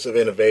ideas of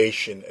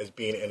innovation as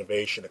being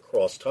innovation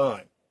across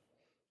time.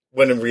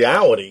 When in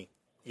reality,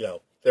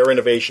 their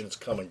innovation has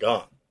come and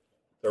gone.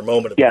 Their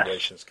moment of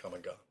innovation has come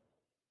and gone.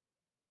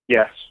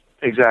 Yes.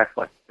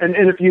 exactly. And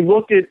if you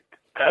look at,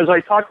 as I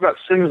talked about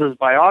Sims's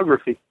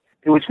biography,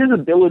 it was his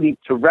ability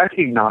to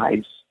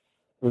recognize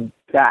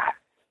that.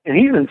 And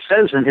he even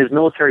says in his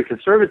military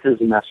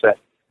conservatism essay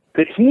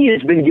that he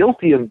has been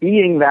guilty of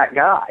being that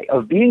guy,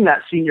 of being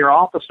that senior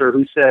officer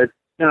who said,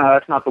 no,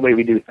 that's not the way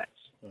we do things.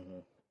 Mm-hmm.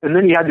 And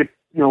then he had to,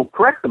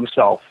 correct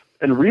himself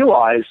and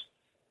realize,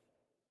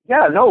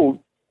 yeah,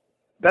 no,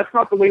 that's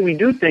not the way we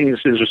do things,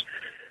 is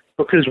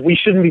because we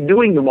shouldn't be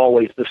doing them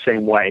always the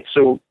same way.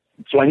 So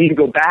I need to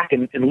go back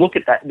and look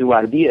at that new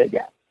idea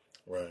again.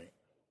 Right.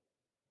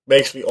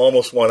 Makes me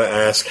almost want to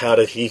ask, how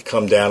did he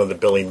come down to the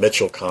Billy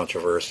Mitchell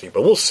controversy?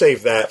 But we'll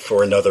save that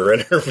for another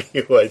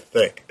interview, I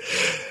think.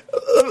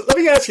 Let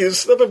me ask you,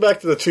 stepping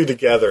back to the two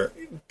together,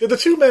 did the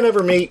two men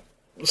ever meet,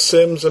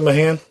 Sims and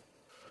Mahan?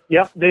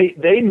 Yep,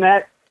 they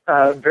met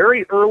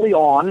very early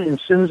on in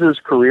Sims's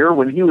career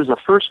when he was a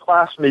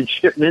first-class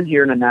midshipman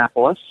here in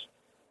Annapolis.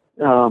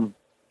 Sims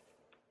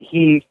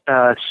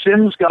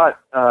got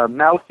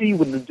mouthy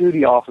with the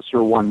duty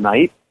officer one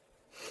night,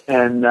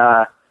 and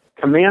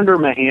Commander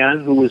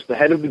Mahan, who was the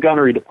head of the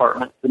gunnery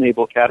department at the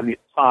Naval Academy at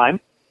the time,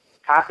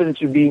 happened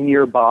to be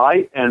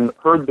nearby and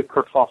heard the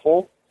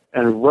kerfuffle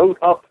and wrote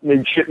up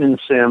Midshipman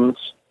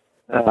Sims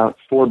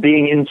for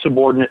being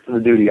insubordinate to the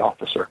duty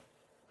officer.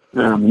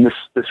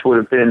 This would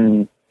have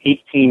been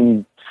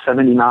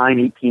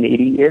 1879,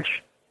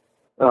 1880-ish.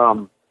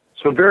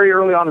 So very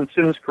early on in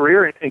Sims'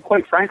 career, and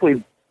quite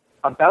frankly,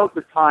 about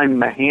the time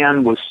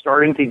Mahan was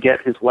starting to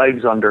get his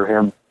legs under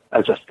him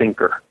as a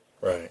thinker.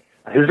 Right.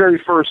 His very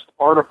first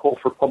article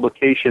for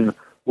publication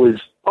was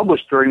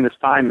published during this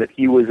time that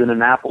he was in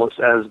Annapolis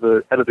as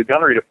the head of the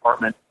gunnery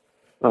department,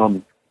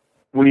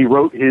 when he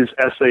wrote his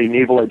essay,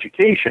 Naval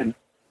Education,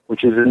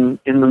 which is in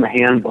the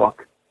Mahan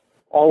book,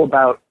 all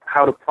about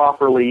how to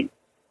properly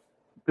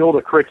build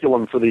a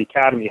curriculum for the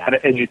academy, how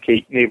to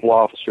educate naval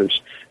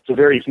officers. It's a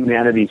very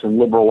humanities and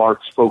liberal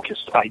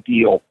arts-focused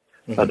ideal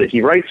that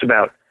he writes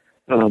about.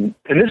 And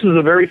this is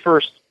the very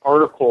first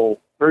article,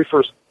 very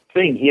first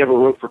thing he ever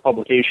wrote for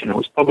publication. It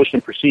was published in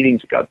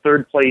Proceedings. It got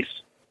third place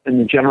in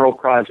the General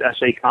Prize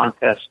essay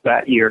contest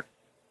that year.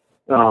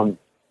 And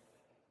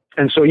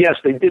so, yes,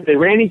 they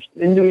ran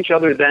into each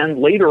other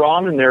then. Later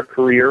on in their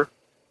career,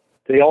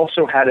 they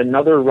also had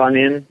another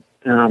run-in,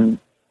 and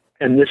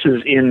this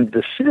is in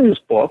the Sims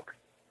book.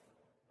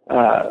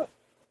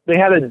 They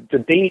had a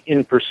debate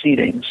in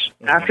Proceedings.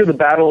 After the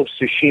Battle of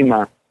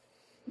Tsushima,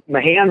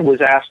 Mahan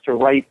was asked to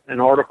write an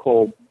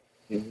article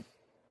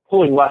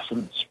pulling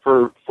lessons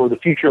for the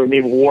future of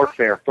naval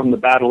warfare from the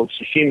Battle of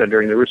Tsushima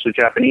during the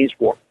Russo-Japanese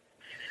War.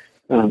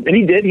 And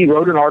he did. He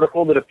wrote an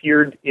article that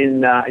appeared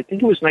in, I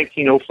think it was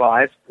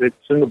 1905. It's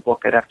in the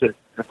book. I'd have to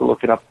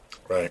look it up.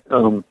 Right.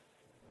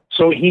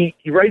 So he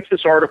writes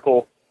this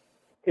article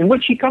in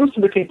which he comes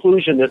to the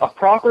conclusion that a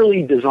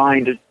properly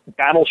designed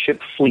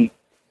battleship fleet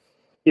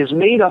is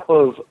made up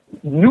of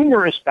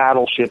numerous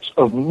battleships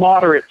of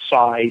moderate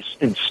size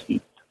and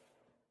speed.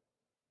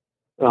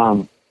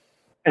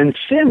 And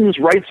Sims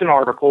writes an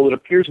article that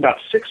appears about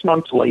 6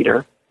 months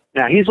later.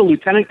 Now, he's a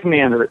lieutenant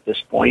commander at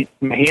this point.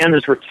 Mahan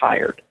is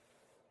retired.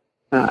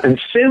 And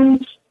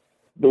Sims,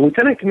 the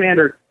lieutenant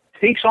commander,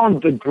 takes on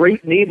the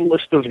great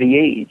navalist of the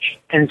age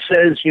and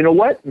says, you know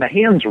what?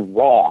 Mahan's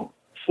wrong.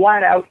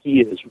 Flat out,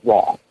 he is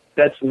wrong.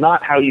 That's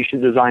not how you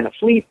should design a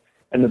fleet.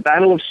 And the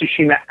Battle of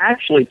Tsushima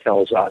actually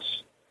tells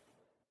us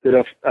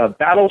that a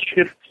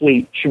battleship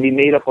fleet should be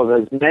made up of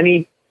as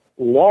many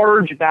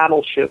large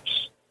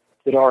battleships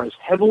that are as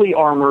heavily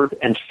armored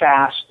and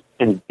fast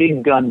and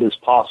big-gunned as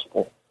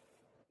possible,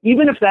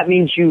 even if that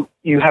means you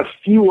have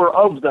fewer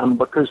of them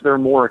because they're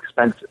more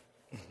expensive.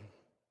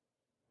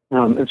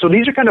 And so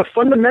these are kind of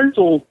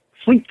fundamental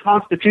fleet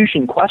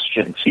constitution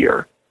questions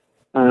here.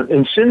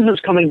 And Sims is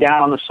coming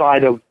down on the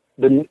side of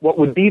what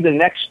would be the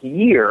next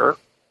year,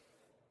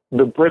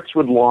 the Brits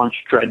would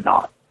launch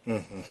Dreadnought,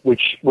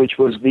 which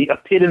was the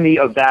epitome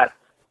of that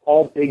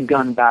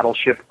all-big-gun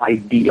battleship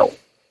ideal.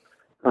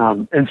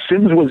 And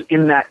Sims was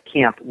in that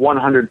camp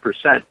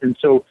 100%. And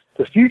so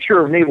the future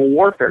of naval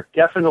warfare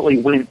definitely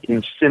went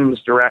in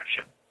Sims'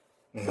 direction.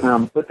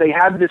 But they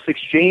had this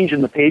exchange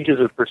in the pages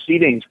of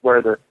Proceedings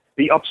where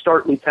the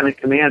upstart lieutenant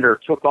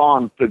commander took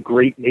on the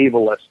great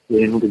navalist,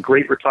 the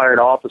great retired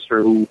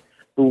officer who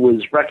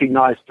was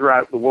recognized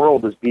throughout the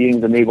world as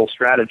being the naval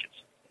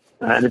strategist.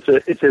 And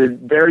it's a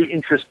very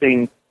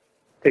interesting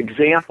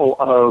example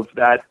of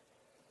that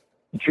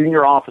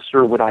junior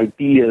officer with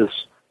ideas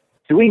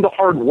doing the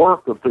hard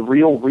work of the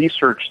real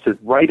research to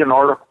write an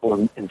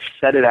article and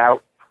set it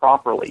out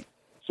properly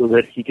so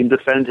that he can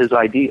defend his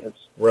ideas.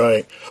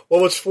 Right.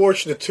 Well, it's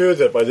fortunate, too,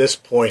 that by this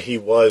point he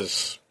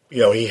was,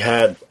 he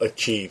had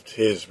achieved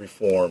his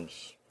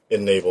reforms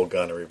in naval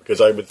gunnery, because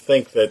I would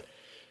think that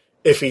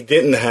if he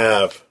didn't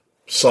have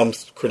some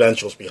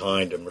credentials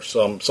behind him or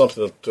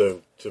something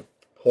to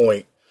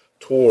point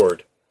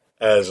toward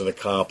as an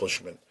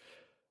accomplishment,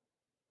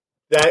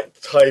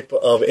 that type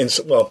of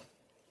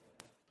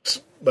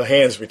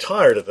Mahan's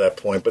retired at that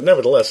point, but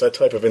nevertheless, that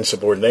type of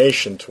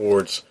insubordination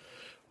towards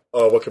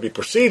what could be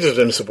perceived as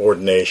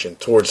insubordination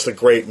towards the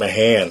great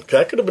Mahan.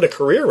 That could have been a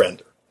career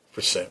ender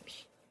for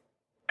Sims.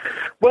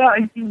 Well,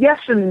 yes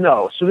and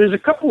no. So there's a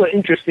couple of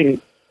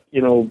interesting,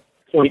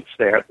 points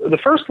there. The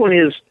first one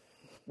is,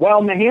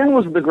 while Mahan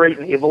was the great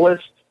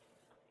navalist,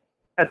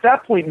 at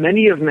that point,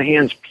 many of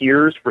Mahan's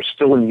peers were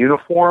still in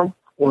uniform,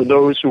 or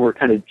those who were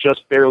kind of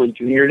just barely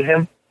junior to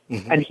him.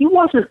 Mm-hmm. And he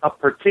wasn't a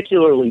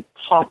particularly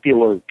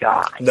popular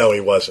guy. No, he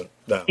wasn't.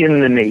 No.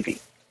 In the Navy.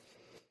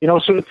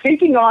 So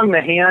taking on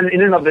Mahan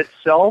in and of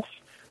itself,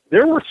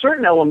 there were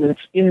certain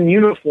elements in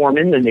uniform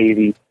in the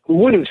Navy who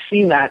would have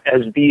seen that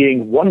as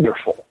being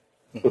wonderful,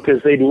 mm-hmm.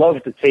 because they'd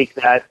love to take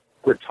that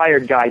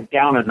retired guy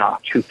down a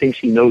notch who thinks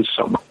he knows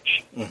so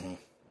much. Mm-hmm.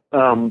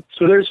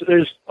 So there's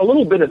a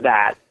little bit of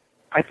that.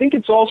 I think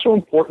it's also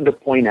important to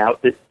point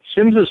out that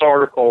Sims's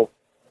article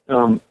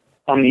on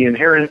the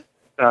inherent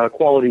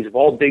qualities of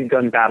all big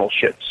gun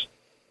battleships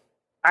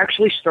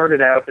actually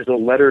started out as a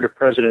letter to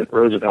President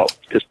Roosevelt,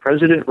 because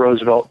President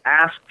Roosevelt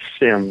asked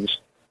Sims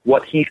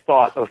what he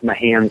thought of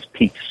Mahan's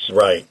piece.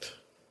 Right.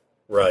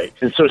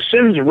 And so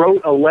Sims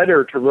wrote a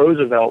letter to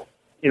Roosevelt,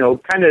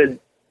 kind of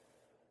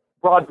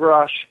broad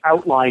brush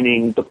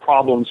outlining the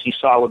problems he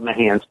saw with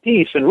Mahan's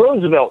piece, and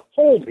Roosevelt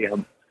told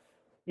him,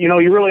 you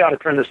really ought to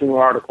turn this into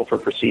an article for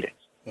proceedings.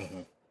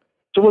 Mm-hmm.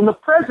 So when the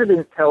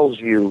president tells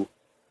you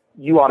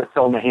ought to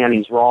tell Mahan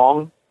he's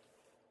wrong,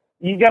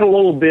 you got a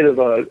little bit of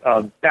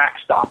a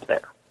backstop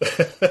there.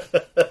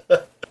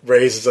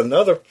 Raises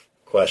another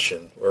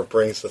question, or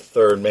brings the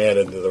third man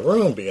into the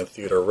room, being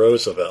Theodore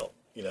Roosevelt.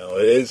 It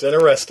is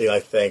interesting, I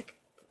think,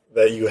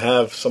 that you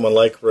have someone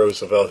like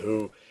Roosevelt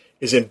who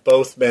is in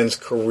both men's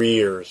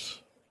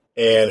careers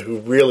and who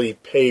really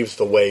paves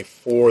the way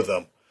for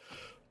them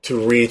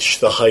to reach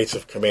the heights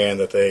of command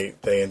that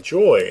they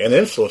enjoy and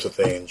influence that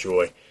they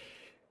enjoy,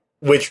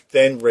 which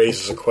then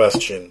raises a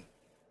question.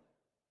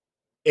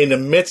 In the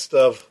midst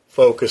of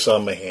focus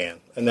on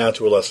Mahan, and now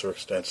to a lesser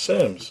extent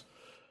Sims,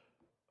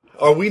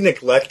 are we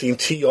neglecting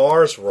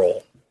TR's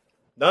role,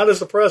 not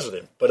as the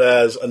president, but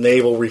as a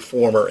naval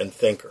reformer and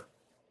thinker?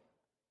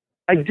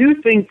 I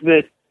do think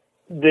that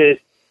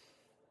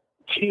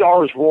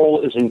TR's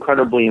role is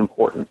incredibly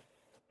important.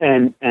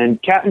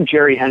 And Captain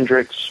Jerry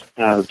Hendricks,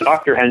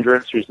 Dr.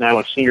 Hendricks, who's now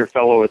a senior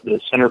fellow at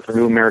the Center for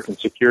New American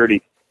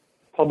Security,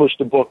 published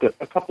a book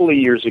a couple of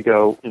years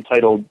ago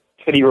entitled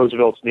Teddy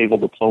Roosevelt's Naval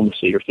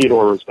Diplomacy, or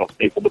Theodore Roosevelt's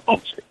Naval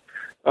Diplomacy.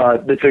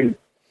 That's a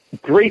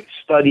great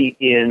study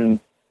in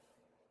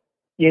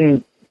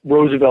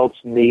Roosevelt's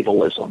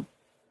navalism,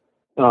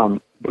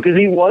 because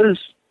he was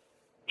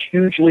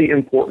hugely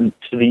important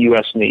to the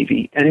U.S.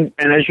 Navy, and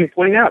as you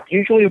point out,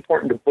 hugely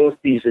important to both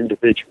these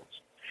individuals.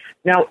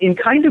 Now, in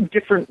kind of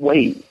different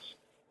ways,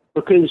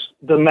 because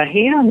the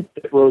Mahan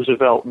that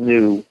Roosevelt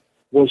knew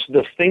was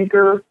the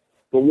thinker,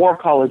 the War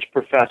College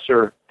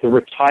professor, the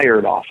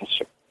retired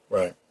officer.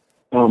 Right.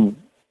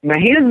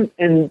 Mahan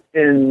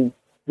and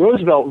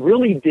Roosevelt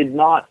really did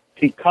not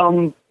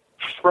become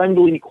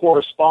friendly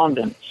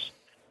correspondents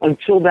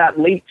until that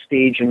late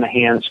stage in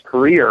Mahan's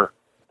career.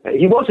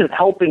 He wasn't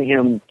helping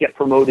him get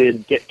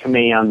promoted, get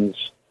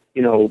commands,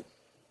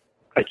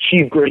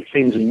 achieve great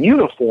things in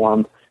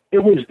uniform.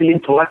 It was the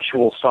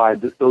intellectual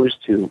side that those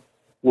two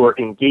were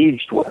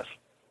engaged with.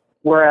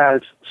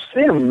 Whereas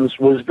Sims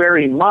was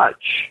very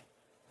much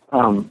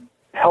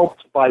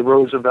helped by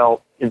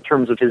Roosevelt in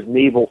terms of his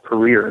naval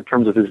career, in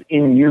terms of his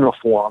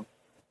in-uniform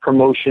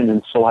promotion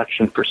and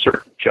selection for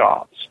certain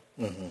jobs.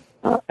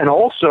 Mm-hmm. And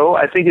also,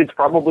 I think it's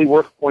probably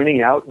worth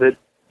pointing out that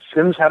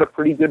Sims had a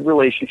pretty good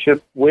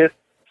relationship with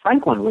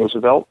Franklin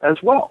Roosevelt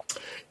as well.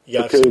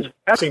 Yes. Because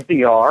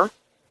FDR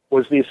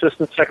was the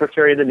Assistant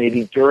Secretary of the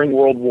Navy during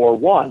World War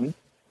I.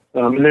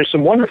 And there's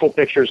some wonderful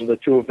pictures of the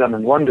two of them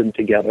in London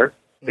together,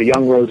 the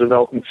young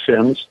Roosevelt and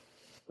Sims.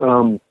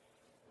 And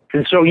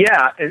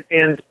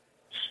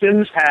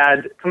Sims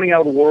had, coming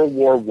out of World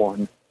War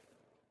I,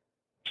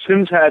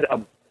 Sims had a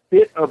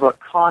bit of a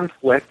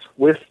conflict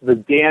with the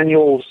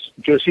Daniels.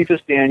 Josephus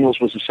Daniels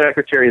was the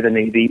Secretary of the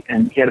Navy,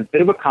 and he had a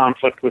bit of a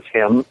conflict with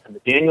him and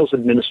the Daniels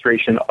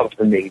administration of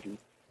the Navy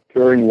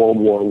during World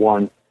War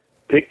I.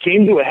 It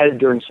came to a head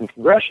during some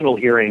congressional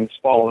hearings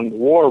following the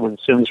war when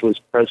Sims was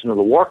president of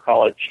the War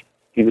College.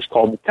 He was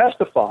called to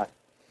testify.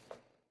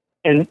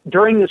 And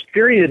during this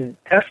period,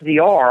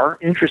 FDR,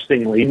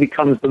 interestingly,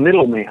 becomes the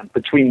middleman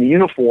between the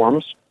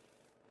uniforms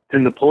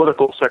and the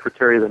political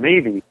secretary of the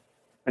Navy.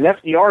 And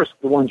FDR is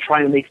the one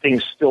trying to make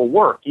things still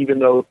work, even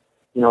though,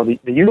 the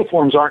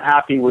uniforms aren't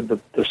happy with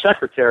the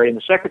secretary, and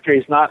the secretary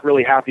is not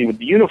really happy with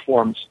the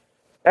uniforms.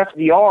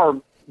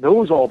 FDR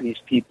knows all these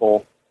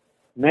people.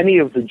 Many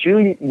of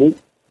the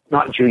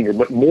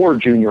more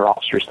junior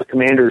officers, the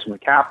commanders and the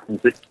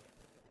captains that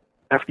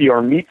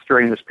FDR meets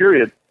during this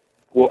period,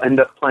 will end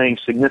up playing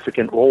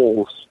significant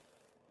roles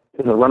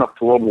in the run-up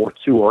to World War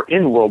II or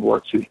in World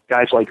War II.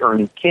 Guys like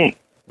Ernie King.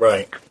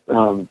 Right.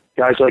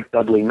 Guys like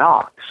Dudley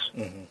Knox.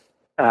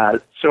 Mm-hmm.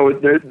 So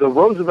the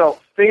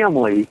Roosevelt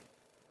family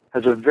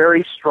has a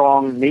very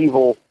strong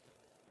naval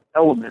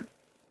element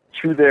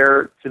to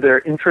their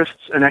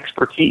interests and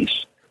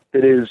expertise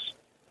that is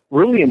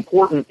really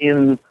important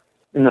in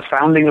in the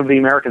founding of the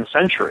American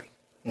century.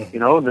 Mm-hmm. You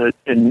know, that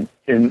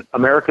in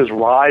America's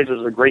rise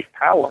as a great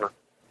power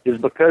is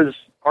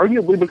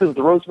arguably because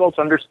the Roosevelts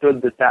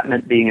understood that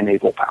meant being a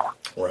naval power.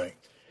 Right.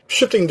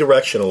 Shifting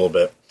direction a little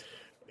bit,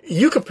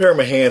 you compare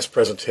Mahan's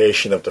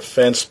presentation of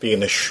defense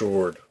being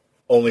assured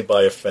only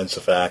by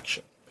offensive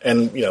action,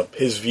 and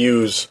his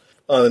views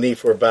on the need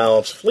for a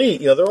balanced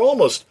fleet. They're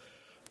almost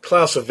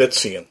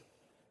Clausewitzian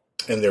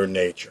in their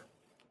nature.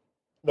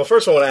 Well,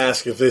 first I want to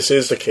ask if this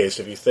is the case,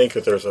 if you think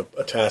that there's a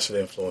tacit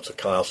influence of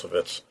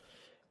Clausewitz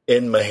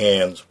in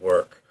Mahan's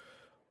work.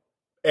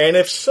 And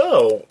if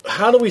so,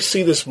 how do we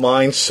see this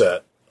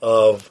mindset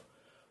of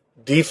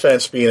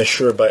defense being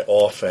assured by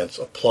offense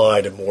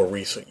applied in more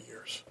recent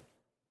years?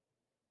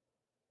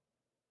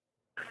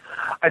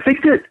 I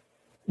think that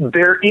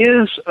there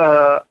is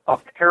a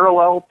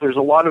parallel. There's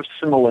a lot of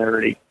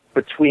similarity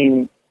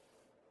between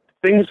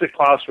things that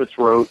Clausewitz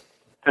wrote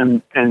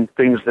and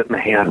things that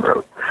Mahan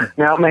wrote.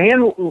 Now,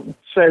 Mahan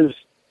says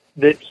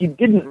that he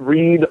didn't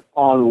read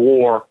on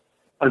war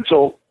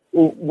until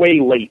way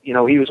late. He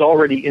was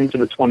already into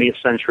the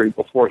 20th century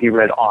before he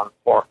read on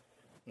war.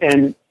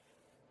 And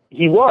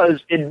he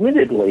was,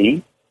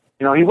 admittedly,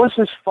 he was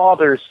his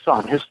father's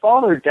son. His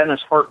father,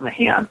 Dennis Hart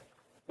Mahan,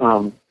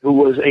 who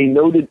was a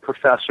noted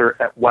professor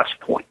at West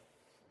Point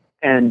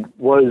and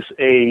was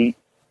he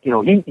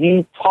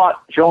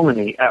taught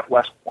Jomini at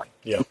West Point.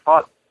 Yeah. He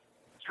taught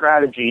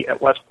strategy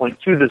at West Point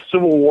to the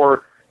Civil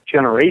War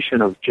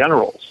generation of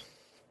generals,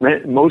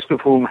 most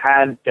of whom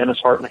had Dennis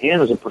Hart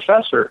Mahan as a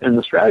professor in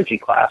the strategy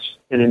class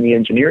and in the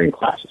engineering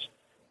classes.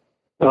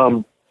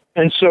 And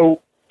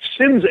so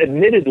Mahan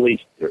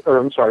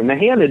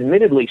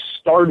admittedly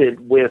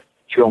started with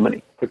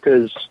Jomini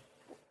because,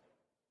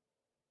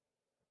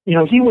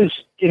 he was,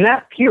 in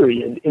that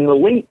period, in the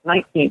late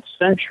 19th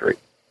century,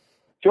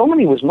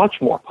 Jomini was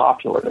much more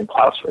popular than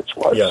Clausewitz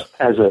was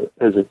as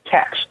a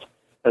text,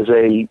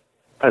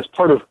 as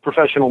part of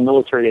professional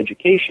military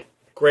education.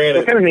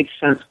 Granted, it kind of makes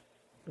sense.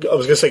 I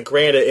was going to say,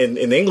 granted,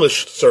 in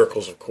English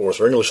circles, of course,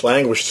 or English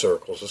language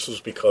circles, this was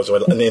because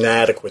of an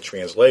inadequate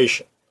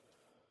translation.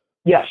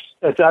 Yes,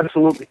 that's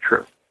absolutely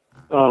true.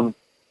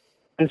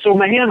 And so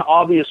Mahan,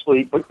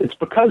 obviously, it's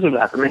because of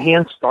that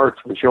Mahan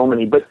starts with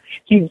Jomini, but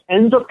he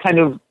ends up kind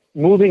of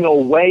moving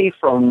away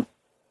from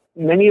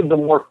many of the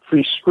more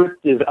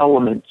prescriptive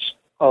elements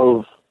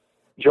of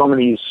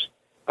Jomini's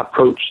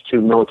approach to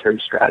military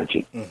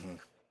strategy.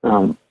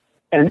 Mm-hmm.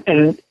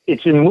 And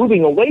it's in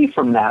moving away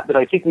from that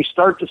I think we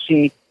start to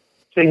see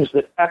things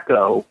that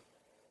echo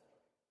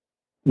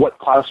what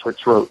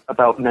Clausewitz wrote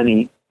about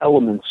many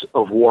elements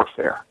of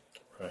warfare.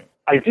 Right.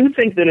 I do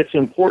think that it's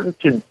important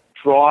to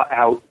draw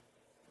out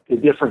the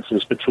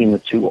differences between the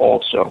two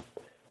also.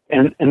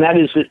 And that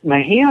is that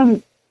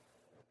Mahan,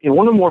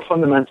 one of the more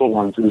fundamental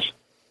ones is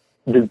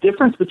the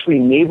difference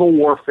between naval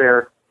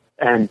warfare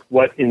and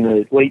what in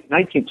the late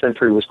 19th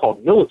century was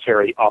called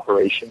military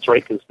operations,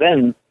 right? Because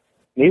then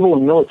naval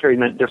and military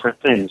meant different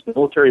things. The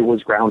military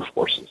was ground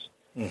forces.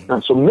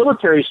 Mm-hmm. So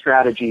military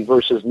strategy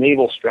versus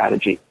naval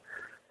strategy.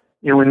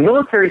 In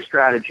military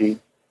strategy,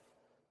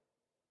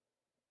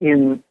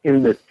 in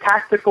the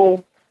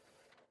tactical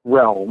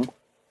realm,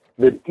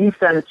 the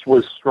defense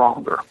was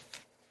stronger.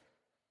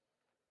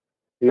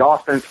 The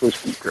offense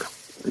was weaker,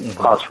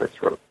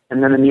 Clausewitz wrote.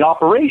 And then in the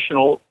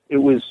operational, it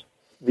was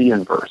the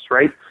inverse,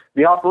 right?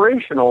 The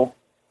operational,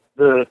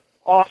 the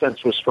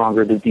offense was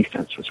stronger, the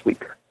defense was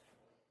weaker.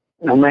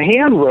 Now,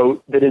 Mahan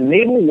wrote that in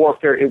naval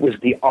warfare, it was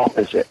the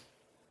opposite.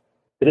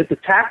 That at the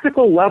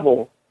tactical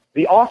level,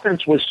 the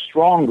offense was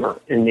stronger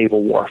in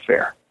naval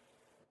warfare.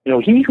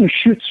 He who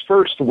shoots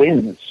first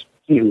wins.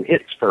 He who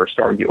hits first,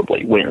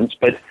 arguably, wins.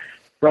 But,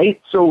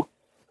 right? So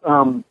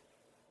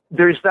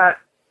there's that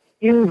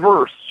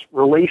inverse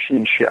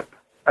relationship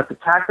at the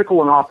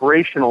tactical and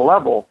operational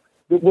level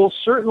that will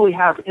certainly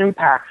have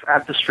impacts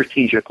at the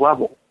strategic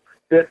level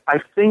that I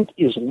think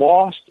is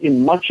lost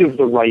in much of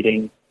the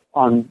writing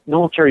on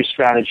military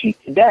strategy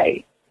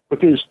today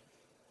because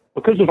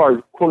of our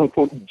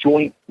quote-unquote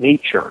joint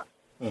nature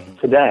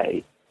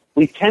today.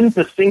 We tend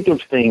to think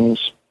of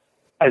things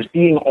as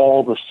being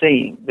all the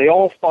same. They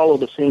all follow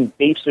the same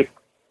basic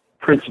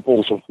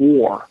principles of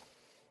war.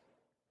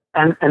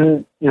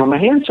 And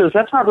Mahan says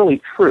that's not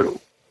really true.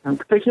 And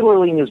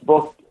particularly in his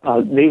book,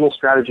 Naval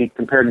Strategy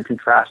Compared and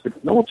Contrasted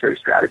with Military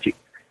Strategy,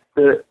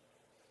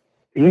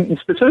 he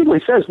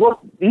specifically says, look,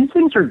 these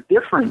things are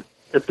different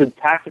at the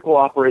tactical,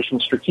 operational,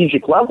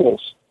 strategic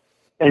levels.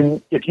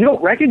 And if you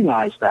don't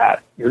recognize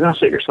that, you're going to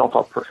set yourself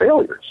up for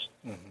failures.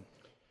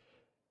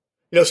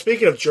 Mm-hmm.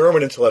 Speaking of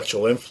German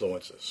intellectual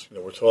influences,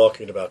 we're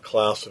talking about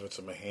Clausewitz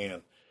and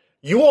Mahan.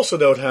 You also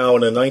note how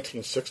in a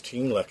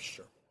 1916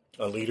 lecture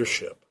on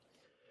leadership,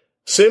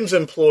 Sims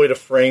employed a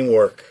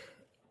framework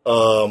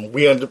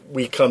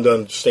we come to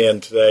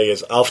understand today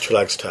as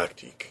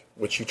Auftragstaktik,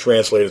 which you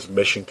translate as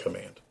mission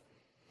command.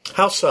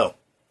 How so?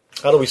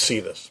 How do we see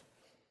this?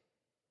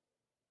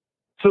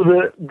 So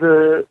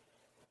the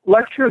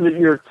lecture that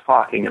you're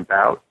talking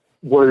about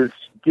was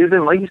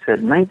given, like you said,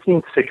 in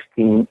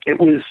 1916. It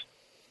was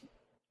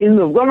in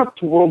the run-up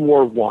to World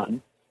War I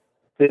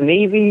the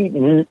Navy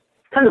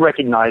kind of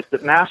recognized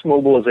that mass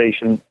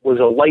mobilization was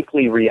a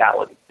likely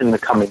reality in the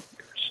coming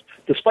years,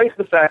 despite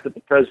the fact that the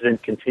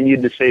president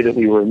continued to say that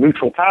we were a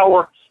neutral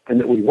power and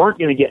that we weren't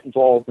going to get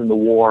involved in the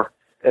war.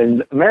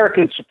 And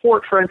American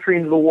support for entry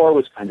into the war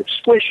was kind of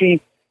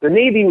squishy. The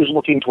Navy was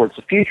looking towards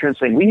the future and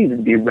saying, we need to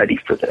be ready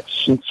for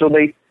this. And so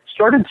they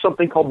started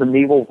something called the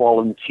Naval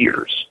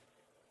Volunteers,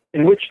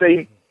 in which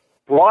they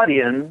brought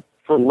in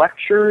for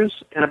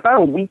lectures and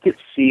about a week at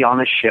sea on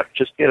a ship,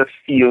 just get a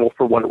feel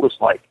for what it was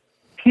like.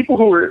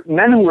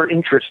 Men who were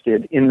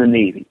interested in the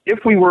Navy.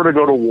 If we were to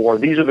go to war,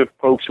 these are the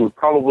folks who would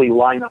probably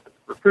line up at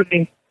the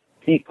recruiting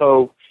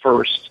depot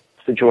first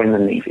to join the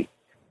Navy.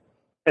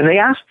 And they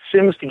asked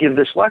Sims to give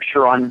this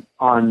lecture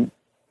on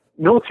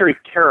military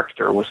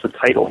character was the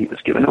title he was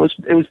given. It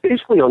was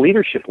basically a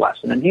leadership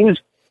lesson, and he was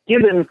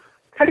given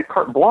kind of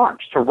carte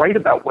blanche to write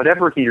about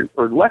whatever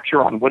or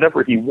lecture on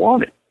whatever he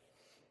wanted.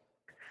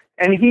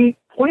 And he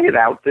pointed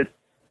out that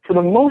for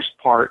the most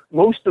part,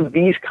 most of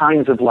these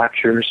kinds of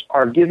lectures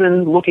are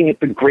given looking at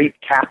the great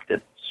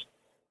captains,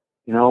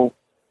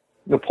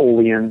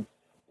 Napoleon,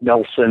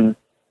 Nelson,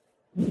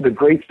 the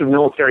greats of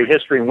military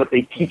history and what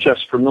they teach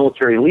us for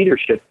military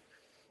leadership.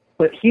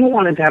 But he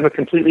wanted to have a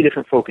completely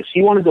different focus.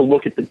 He wanted to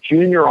look at the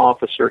junior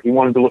officer. He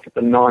wanted to look at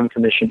the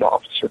non-commissioned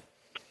officer.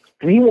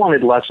 And he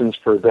wanted lessons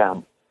for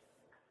them.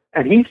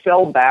 And he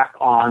fell back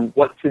on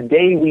what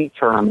today we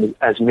term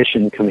as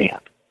mission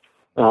command.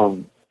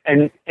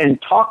 And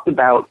talked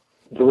about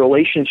the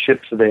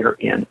relationships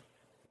therein.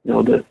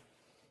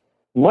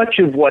 Much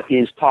of what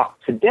is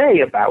talked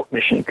today about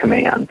mission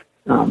command,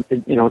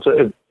 it's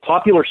a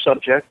popular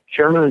subject.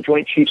 Chairman of the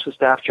Joint Chiefs of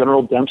Staff,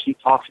 General Dempsey,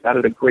 talks about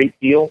it a great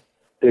deal.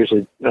 There's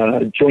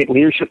a joint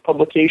leadership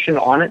publication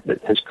on it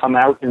that has come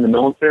out in the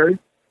military.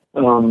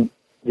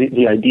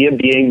 The idea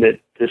being that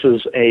this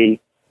is a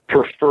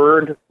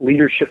preferred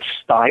leadership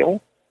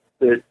style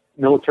that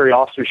military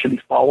officers should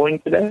be following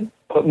today.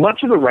 But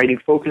much of the writing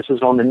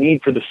focuses on the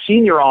need for the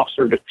senior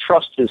officer to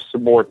trust his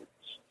subordinates.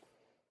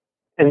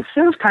 And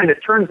Sims kind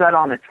of turns that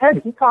on its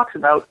head. He talks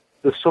about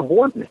the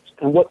subordinates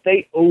and what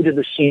they owe to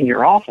the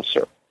senior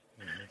officer,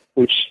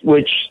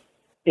 which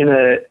in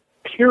a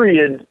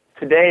period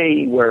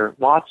today where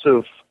lots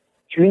of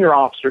junior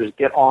officers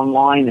get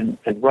online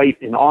and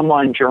write in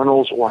online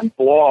journals or on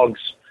blogs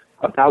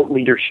about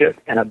leadership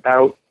and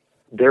about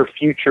their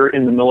future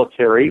in the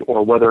military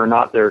or whether or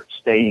not they're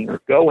staying or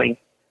going,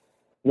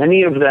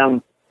 many of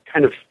them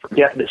kind of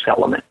forget this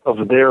element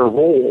of their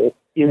role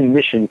in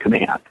mission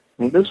command.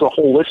 I mean, this is a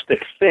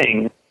holistic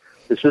thing.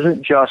 This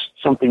isn't just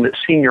something that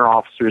senior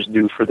officers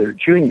do for their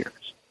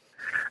juniors.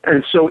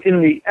 And so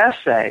in the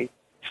essay,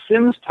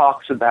 Sims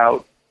talks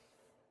about,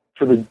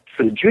 for the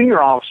junior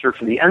officer,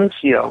 for the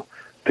NCO,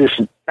 this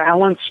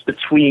balance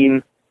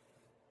between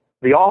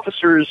the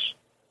officer's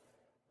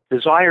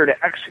desire to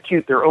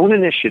execute their own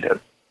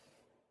initiative,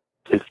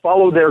 to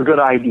follow their good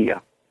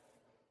idea,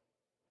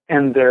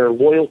 and their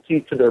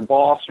loyalty to their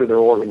boss or their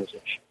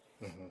organization.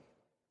 Mm-hmm.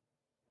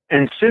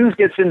 And Sims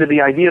gets into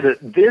the idea that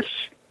this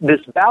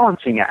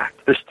balancing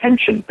act, this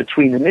tension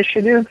between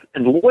initiative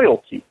and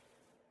loyalty,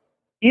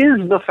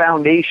 is the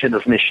foundation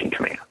of mission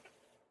command.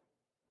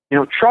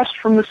 Trust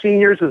from the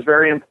seniors is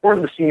very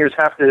important. The seniors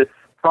have to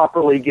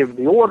properly give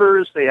the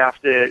orders. They have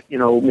to,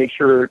 make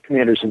sure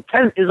commander's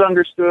intent is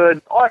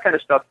understood, all that kind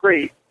of stuff,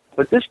 great.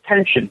 But this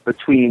tension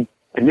between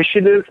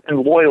initiative and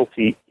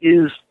loyalty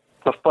is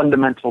the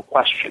fundamental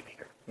question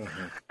here.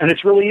 Mm-hmm. And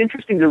it's really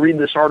interesting to read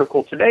this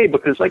article today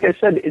because, like I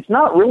said, it's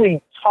not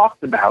really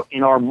talked about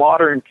in our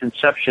modern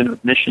conception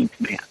of mission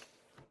command.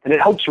 And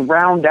it helps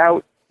round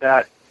out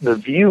the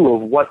view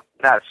of what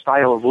that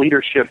style of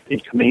leadership in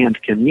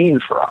command can mean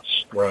for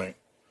us. Right.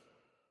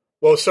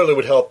 Well, it certainly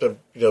would help to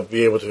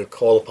be able to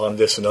call upon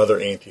this and other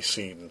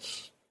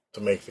antecedents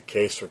to make the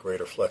case for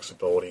greater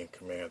flexibility in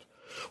command.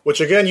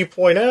 Which, again, you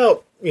point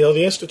out,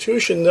 the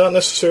institution not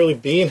necessarily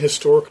being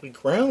historically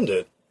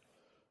grounded,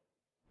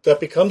 that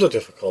becomes a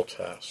difficult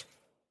task.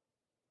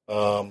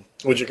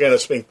 Which, again, I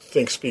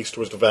think speaks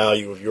towards the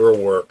value of your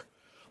work,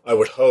 I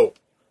would hope,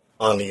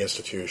 on the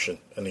institution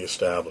and the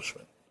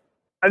establishment.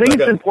 I think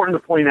it's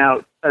important to point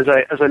out, as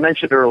I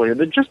mentioned earlier,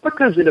 that just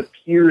because it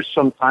appears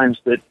sometimes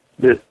that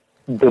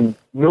the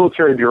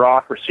military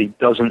bureaucracy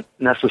doesn't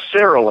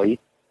necessarily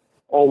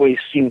always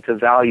seem to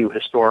value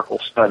historical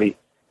study,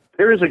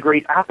 there is a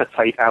great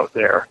appetite out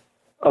there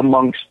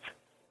amongst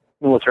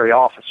military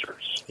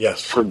officers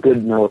for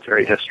good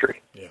military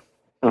history. Yeah.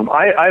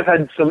 I've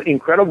had some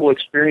incredible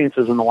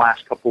experiences in the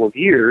last couple of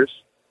years.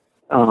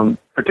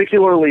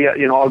 Particularly,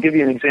 I'll give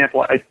you an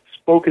example. I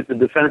spoke at the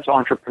Defense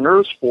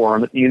Entrepreneurs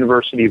Forum at the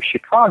University of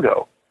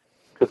Chicago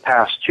the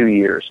past 2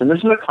 years. And this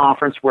is a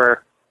conference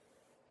where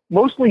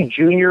mostly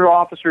junior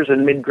officers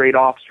and mid-grade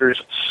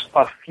officers,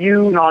 a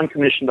few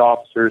non-commissioned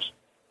officers,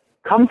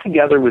 come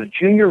together with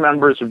junior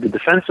members of the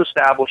defense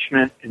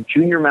establishment and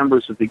junior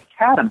members of the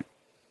academy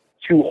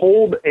to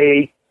hold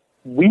a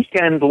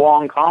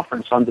weekend-long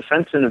conference on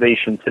defense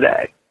innovation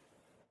today.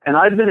 And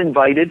I've been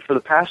invited for the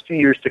past 2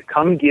 years to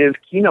come give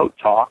keynote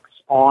talks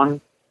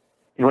on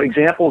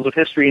examples of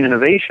history and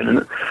innovation.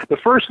 And the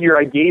first year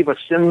I gave a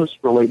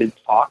Sims-related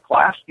talk.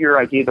 Last year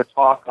I gave a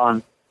talk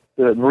on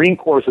the Marine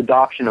Corps'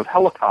 adoption of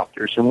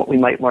helicopters and what we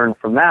might learn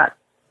from that.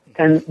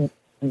 And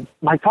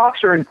my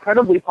talks are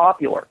incredibly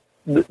popular.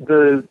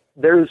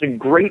 There is a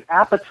great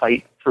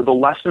appetite for the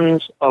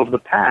lessons of the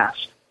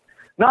past,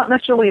 not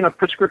necessarily in a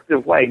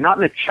prescriptive way, not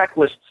in a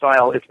checklist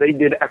style. If they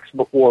did X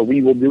before,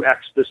 we will do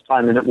X this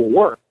time and it will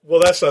work. Well,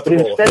 that's not the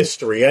role of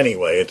history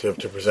anyway, to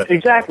present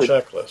exactly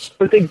a checklist.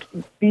 But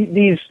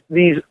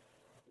these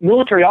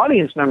military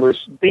audience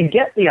members, they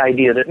get the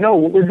idea that, no,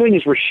 what we're doing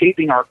is we're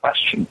shaping our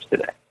questions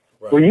today.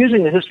 Right. We're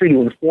using the history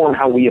to inform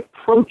how we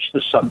approach the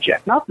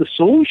subject, not the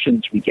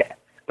solutions we get,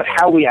 but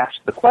how we ask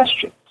the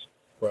questions.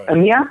 Right.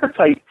 And the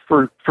appetite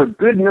for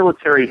good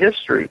military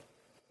history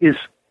is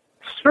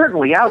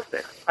certainly out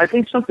there. I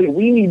think something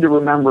we need to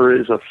remember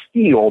as a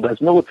field,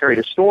 as military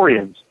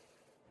historians,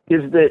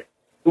 is that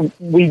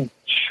we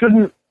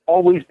shouldn't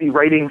always be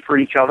writing for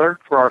each other,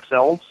 for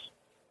ourselves.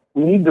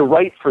 We need to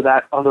write for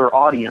that other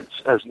audience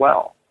as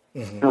well.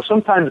 Mm-hmm.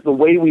 Sometimes the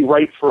way we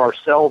write for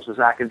ourselves as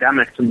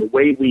academics and the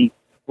way we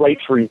write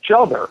for each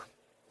other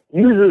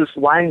uses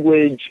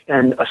language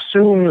and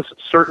assumes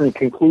certain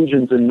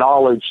conclusions and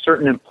knowledge,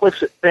 certain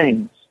implicit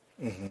things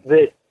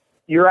that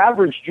your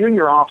average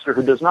junior officer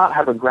who does not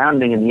have a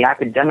grounding in the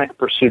academic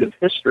pursuit of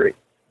history,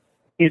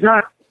 he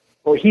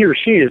or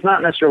she is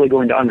not necessarily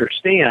going to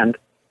understand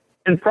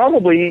and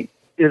probably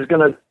is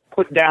going to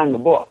put down the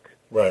book.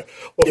 Right.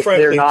 Well,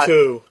 frankly,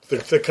 too,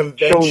 the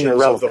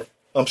conventions of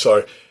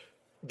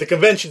the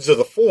conventions of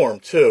the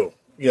form, too,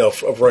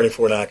 of writing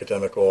for an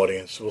academic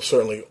audience will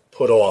certainly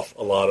put off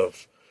a lot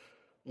of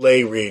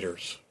lay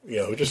readers,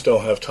 who just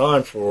don't have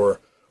time for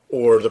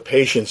or the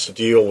patience to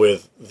deal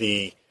with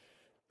the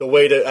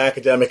way that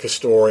academic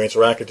historians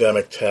or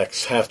academic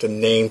texts have to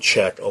name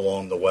check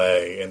along the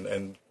way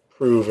and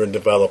prove and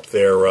develop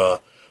their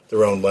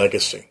own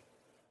legacy.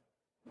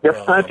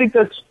 Yep, I think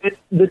that's it.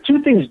 The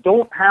two things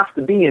don't have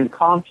to be in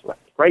conflict,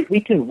 right? We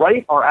can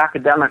write our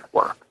academic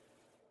work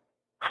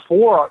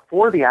for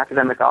the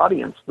academic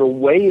audience the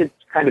way it's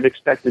kind of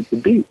expected to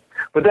be.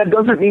 But that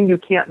doesn't mean you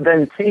can't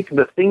then take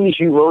the things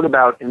you wrote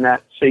about in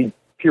that, say,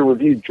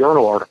 peer-reviewed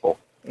journal article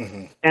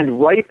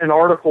and write an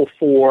article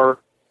for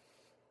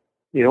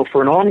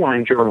an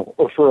online journal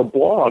or for a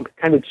blog,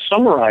 kind of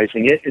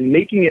summarizing it and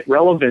making it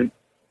relevant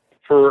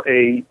for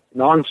a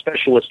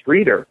non-specialist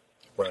reader.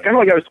 Right. It's kind of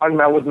like I was talking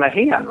about with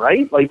Mahan,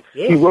 right? Like,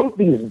 he wrote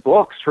these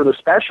books for the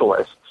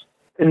specialists,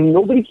 and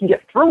nobody can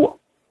get through them.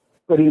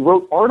 But he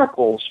wrote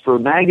articles for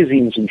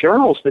magazines and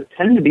journals that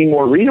tend to be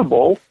more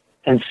readable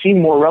and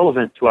seem more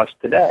relevant to us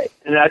today.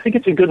 And I think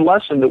it's a good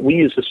lesson that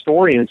we as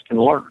historians can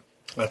learn.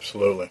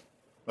 Absolutely.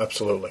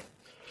 Absolutely.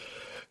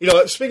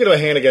 Speaking of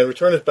Mahan again,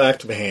 return it back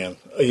to Mahan.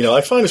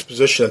 I find his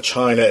position on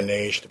China and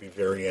Asia to be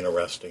very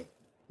interesting.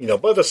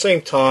 But at the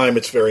same time,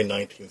 it's very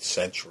 19th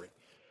century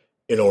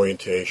in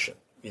orientation.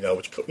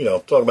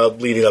 Talking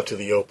about leading up to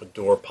the open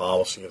door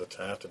policy of the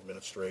Taft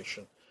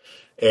administration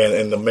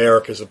and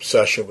America's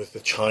obsession with the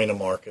China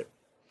market.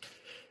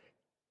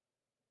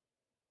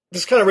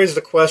 This kind of raises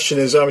the question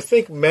I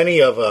think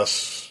many of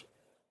us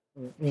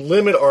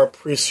limit our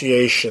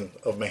appreciation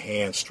of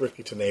Mahan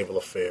strictly to naval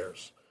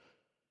affairs.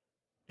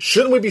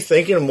 Shouldn't we be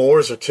thinking more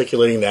as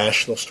articulating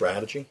national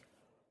strategy?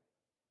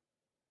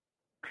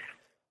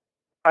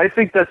 I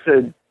think that's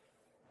an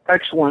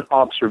excellent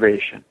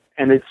observation.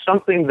 And it's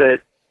something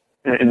that,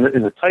 in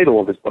the title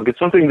of his book, it's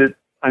something that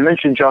I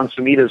mentioned John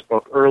Sumita's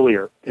book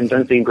earlier,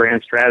 Inventing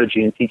Grand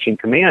Strategy and Teaching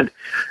Command.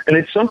 And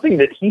it's something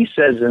that he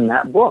says in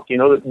that book,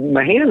 that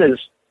Mahan is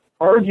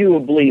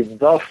arguably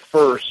the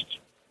first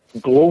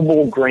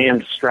global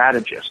grand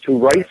strategist who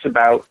writes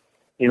about,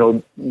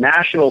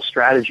 national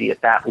strategy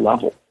at that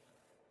level.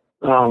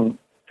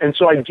 And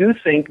so I do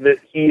think that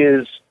he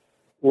is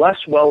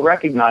less well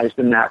recognized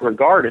in that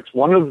regard. It's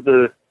one of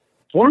the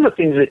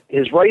things that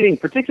his writing,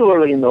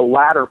 particularly in the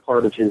latter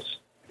part of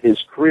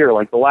his career,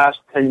 like the last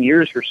 10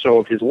 years or so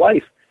of his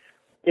life,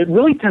 it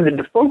really tended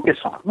to focus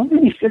on,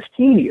 maybe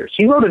 15 years.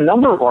 He wrote a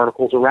number of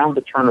articles around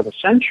the turn of the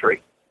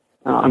century.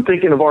 I'm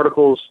thinking of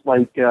articles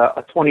like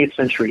A 20th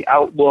Century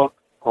Outlook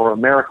or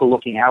America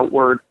Looking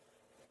Outward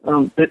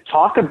that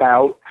talk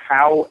about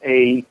how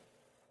a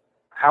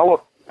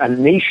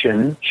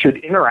nation should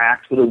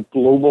interact with a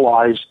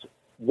globalized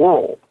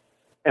world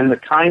and the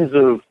kinds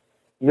of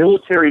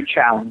military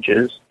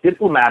challenges,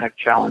 diplomatic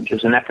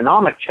challenges, and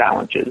economic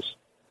challenges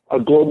a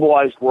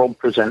globalized world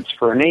presents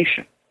for a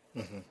nation.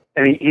 Mm-hmm.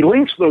 And he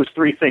links those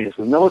three things,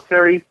 the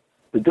military,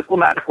 the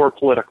diplomatic or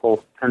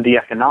political, and the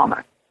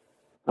economic,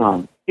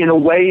 in a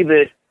way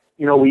that,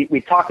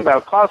 we talk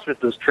about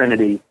Clausewitz's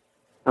Trinity,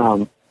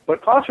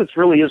 but Clausewitz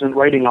really isn't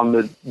writing on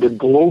the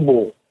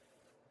global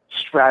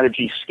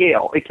strategy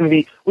scale.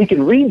 We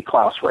can read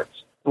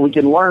Clausewitz, and we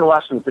can learn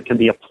lessons that can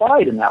be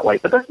applied in that way,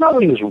 but that's not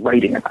what he was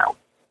writing about,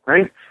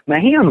 right?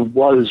 Mahan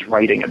was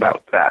writing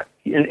about that,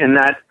 and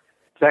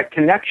that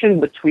connection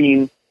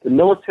between the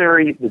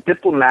military, the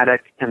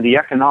diplomatic, and the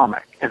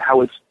economic, and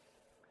how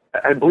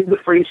I believe the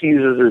phrase he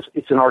uses is,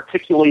 it's an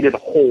articulated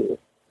whole.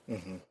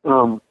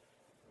 Mm-hmm.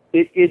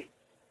 it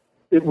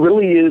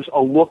really is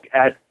a look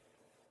at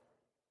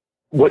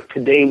what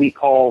today we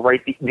call,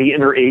 right, the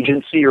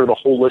interagency or the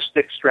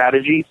holistic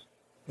strategies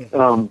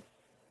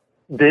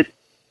that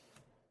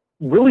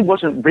really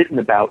wasn't written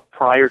about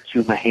prior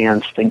to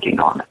Mahan's thinking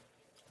on it.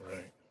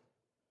 Right.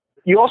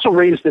 You also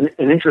raised an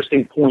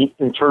interesting point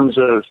in terms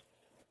of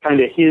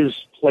kind of his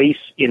place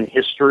in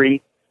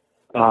history,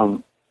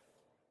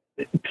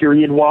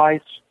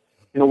 period-wise.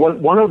 You know,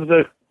 one of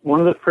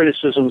the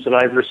criticisms that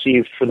I've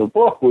received for the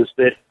book was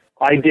that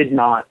I did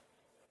not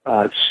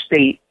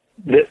state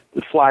that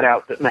flat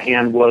out that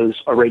Mahan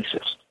was a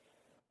racist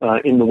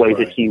in the way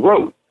that he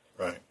wrote.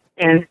 Right.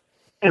 And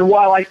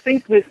while I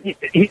think that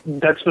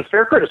that's a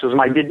fair criticism,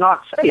 I did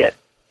not say it.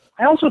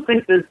 I also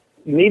think that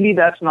maybe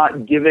that's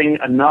not giving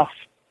enough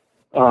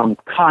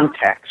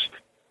context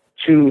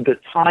to the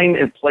time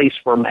and place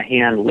where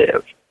Mahan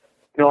lived.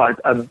 You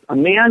know, a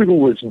man who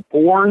was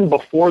born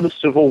before the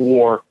Civil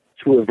War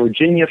to a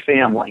Virginia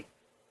family,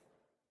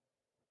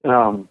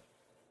 and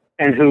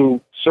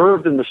who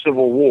served in the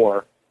Civil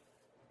War,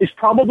 is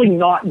probably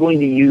not going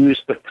to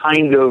use the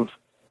kind of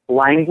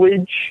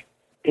language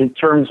in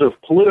terms of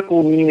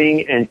political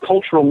meaning and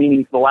cultural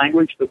meaning for the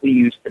language that we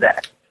use today.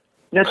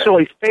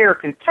 Necessarily fair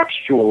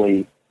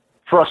contextually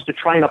for us to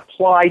try and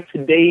apply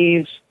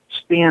today's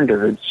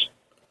standards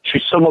to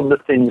some of the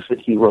things that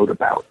he wrote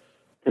about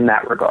in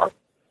that regard.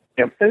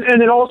 And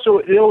it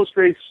also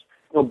illustrates,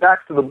 you know,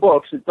 back to the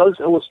books, it does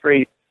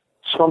illustrate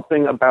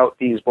something about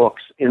these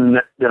books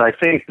that I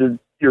think that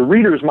your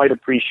readers might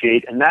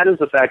appreciate, and that is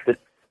the fact that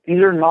these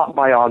are not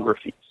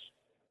biographies.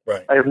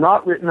 Right. I have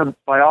not written a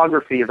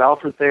biography of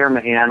Alfred Thayer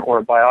Mahan or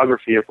a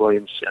biography of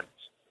William Sims.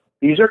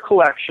 These are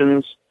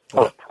collections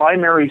of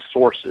primary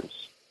sources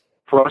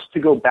for us to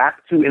go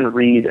back to and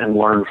read and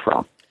learn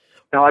from.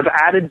 Now, I've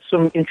added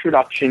some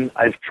introduction.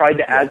 I've tried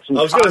to add some.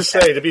 I was going to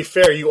say, to be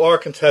fair, you are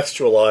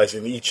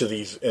contextualizing each of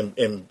these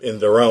in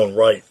their own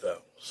right,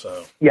 though.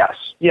 So yes.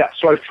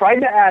 So I've tried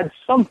to add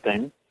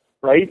something,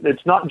 right?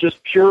 It's not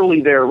just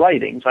purely their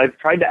writings. I've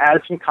tried to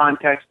add some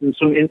context and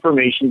some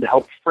information to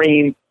help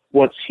frame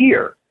what's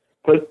here.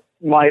 But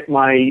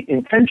my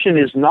intention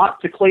is not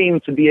to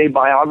claim to be a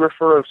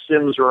biographer of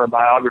Sims or a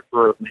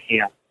biographer of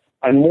Mahan.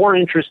 I'm more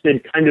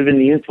interested kind of in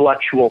the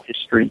intellectual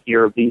history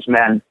here of these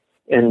men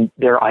and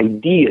their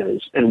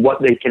ideas and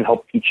what they can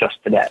help teach us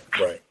today.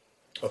 Right.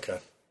 Okay.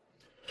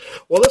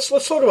 Well, let's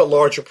talk about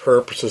larger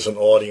purposes and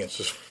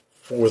audiences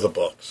for the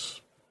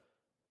books.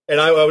 And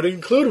I would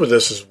include with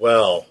this as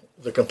well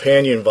the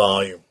companion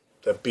volume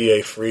that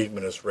B.A.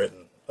 Friedman has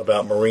written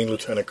about Marine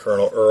Lieutenant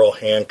Colonel Earl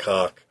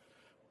Hancock,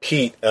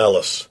 Pete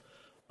Ellis.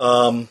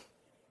 And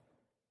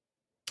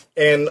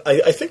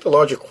I think the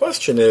larger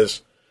question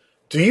is,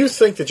 do you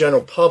think the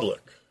general public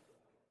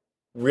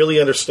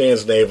really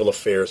understands naval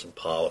affairs and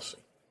policy?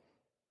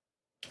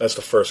 That's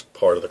the first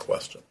part of the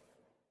question.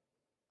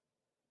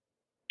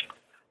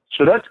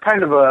 So that's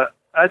kind of a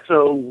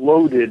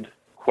loaded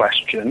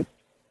question,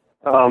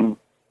 because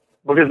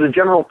the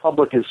general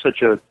public is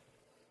such a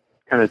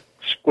kind of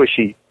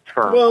squishy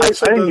term. Well, I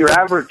think your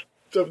average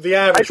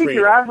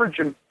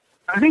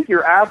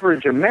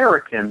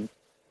American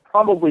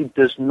probably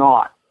does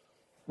not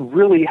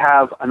really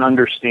have an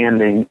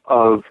understanding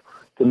of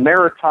the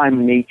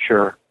maritime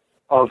nature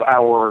of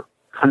our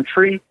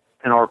country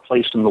and our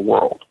place in the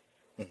world.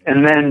 Mm-hmm.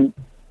 And then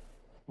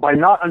by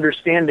not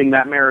understanding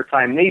that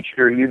maritime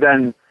nature, you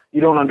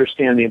don't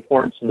understand the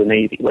importance of the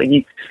Navy. Like,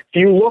 if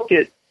you look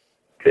at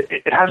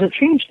it hasn't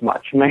changed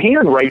much.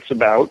 Mahan writes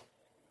about,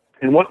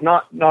 and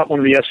not one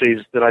of the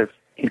essays that I've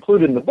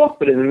included in the book,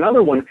 but in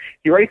another one,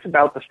 he writes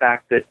about the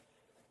fact that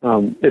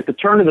at the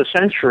turn of the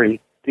century,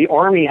 the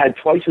Army had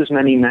twice as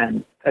many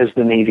men as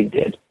the Navy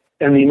did.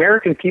 And the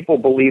American people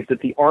believed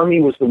that the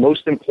Army was the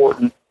most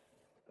important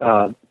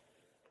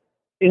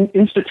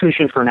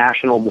institution for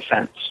national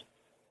defense.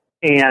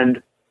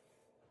 And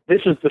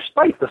this is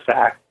despite the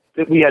fact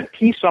that we had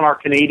peace on our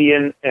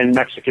Canadian and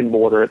Mexican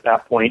border at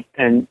that point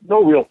and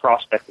no real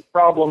prospect of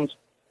problems.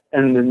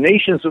 And the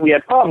nations that we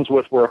had problems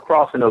with were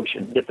across an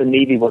ocean, yet the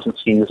Navy wasn't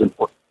seen as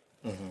important.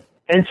 Mm-hmm.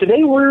 And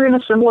today we're in a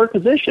similar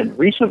position.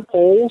 Recent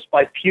polls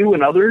by Pew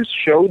and others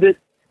show that,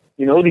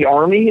 the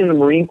Army and the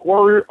Marine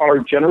Corps are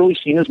generally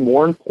seen as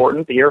more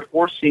important, the Air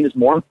Force seen as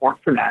more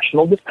important for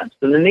national defense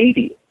than the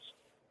Navy is.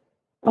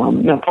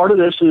 Now, part of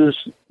this is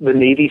the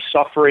Navy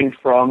suffering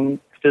from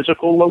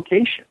physical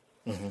location.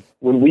 Mm-hmm.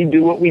 When we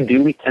do what we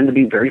do, we tend to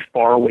be very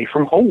far away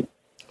from home.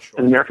 Sure.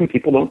 And American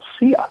people don't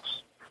see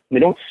us. They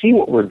don't see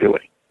what we're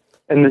doing.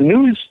 And the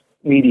news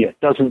media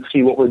doesn't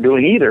see what we're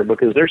doing either,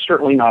 because they're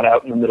certainly not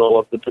out in the middle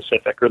of the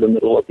Pacific or the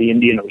middle of the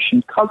Indian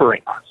Ocean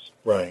covering us.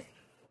 Right.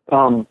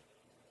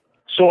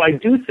 So I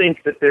do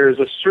think that there's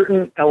a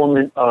certain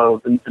element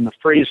of, and the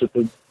phrase that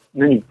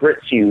many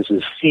Brits use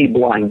is sea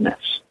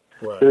blindness.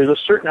 Right. There's a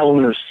certain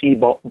element of sea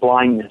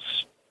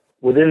blindness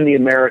within the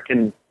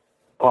American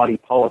body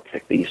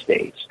politic these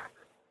days.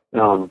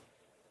 Because,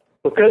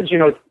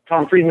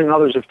 Tom Friedman and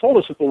others have told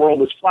us that the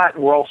world is flat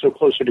and we're all so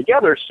closer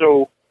together,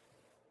 so,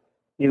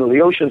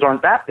 the oceans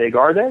aren't that big,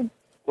 are they?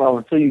 Well,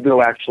 until you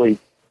go actually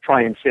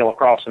try and sail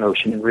across an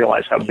ocean and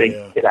realize how big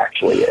it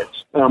actually is.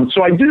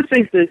 So I do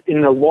think that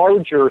in a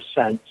larger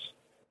sense,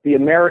 the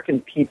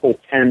American people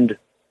tend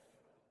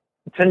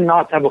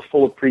not to have a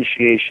full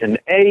appreciation,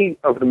 A,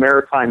 of the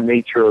maritime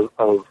nature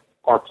of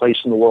our place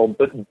in the world,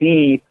 but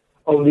B,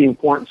 of the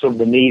importance of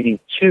the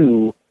Navy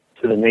to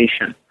the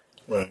nation.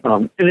 Right.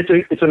 And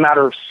it's a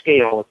matter of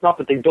scale. It's not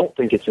that they don't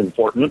think it's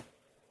important.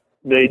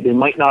 They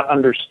might not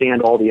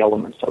understand all the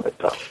elements of it,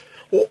 though.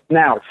 Well,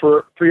 now,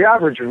 for your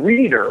average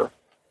reader,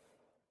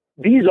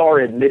 these are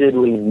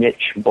admittedly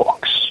niche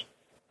books.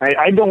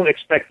 I don't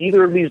expect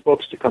either of these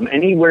books to come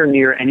anywhere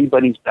near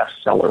anybody's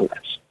bestseller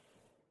list.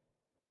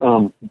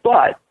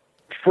 But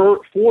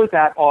for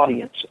that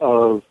audience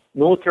of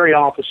military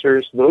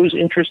officers, those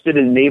interested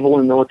in naval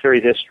and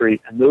military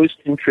history, and those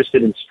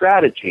interested in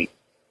strategy,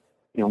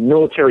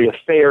 military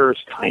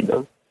affairs kind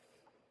of,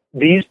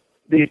 these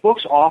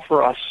books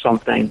offer us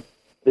something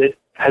that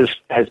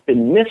has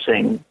been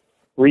missing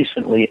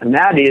recently, and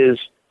that is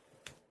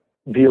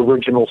the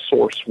original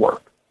source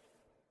work.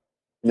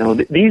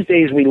 These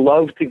days we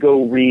love to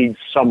go read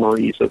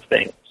summaries of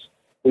things.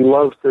 We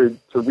love to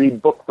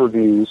read book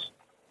reviews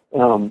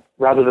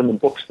rather than the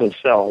books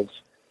themselves.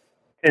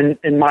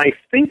 And my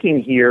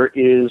thinking here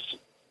is,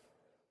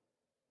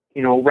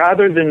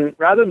 rather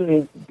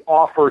than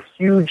offer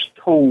huge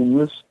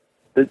tomes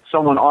that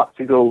someone ought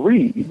to go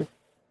read,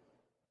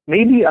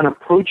 maybe an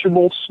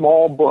approachable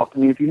small book. I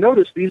mean, if you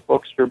notice, these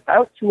books are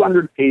about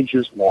 200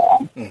 pages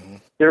long. Mm-hmm.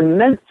 They're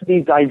meant to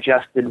be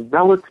digested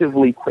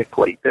relatively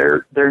quickly.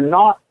 They're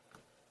not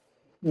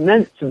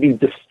meant to be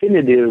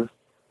definitive,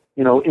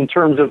 in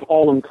terms of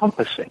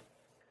all-encompassing.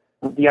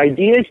 The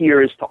idea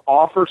here is to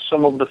offer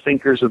some of the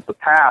thinkers of the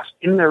past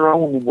in their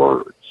own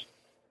words.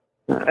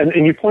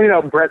 And you pointed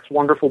out Brett's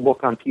wonderful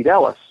book on Pete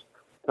Ellis.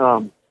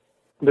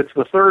 That's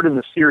the third in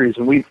the series,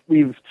 and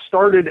we've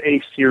started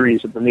a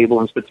series at the Naval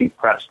Institute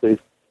Press.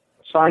 They've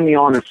signed me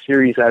on as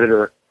series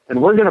editor,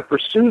 and we're going to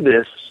pursue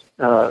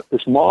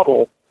this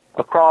model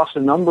across a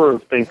number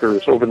of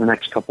thinkers over the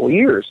next couple of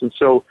years. And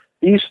so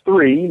these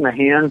three,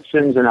 Mahan,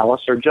 Sims, and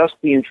Ellis, are just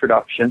the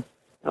introduction.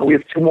 We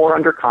have 2 more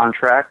under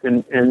contract,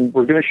 and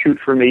we're going to shoot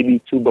for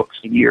maybe 2 books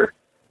a year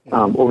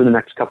over the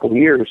next couple of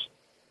years.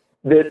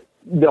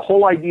 The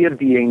whole idea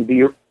being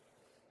big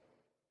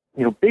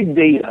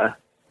data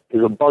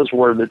is a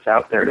buzzword that's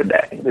out there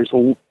today.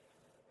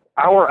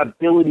 Our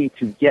ability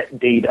to get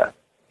data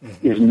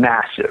is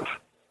massive,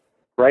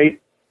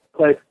 right?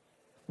 But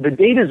the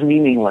data is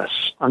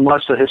meaningless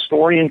unless a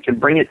historian can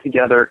bring it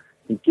together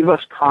and give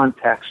us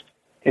context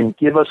and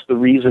give us the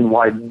reason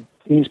why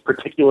these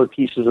particular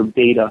pieces of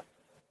data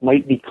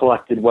might be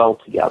collected well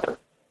together.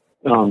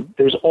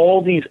 There's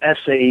all these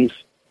essays,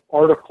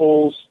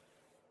 articles,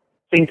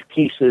 think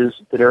pieces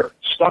that are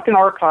stuck in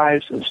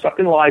archives and stuck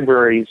in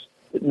libraries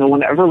that no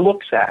one ever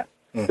looks at,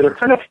 that are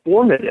kind of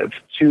formative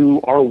to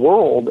our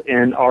world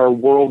and our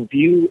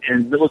worldview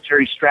and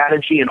military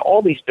strategy and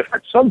all these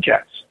different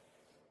subjects.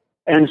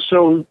 And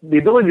so the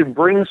ability to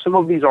bring some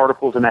of these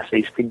articles and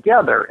essays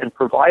together and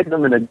provide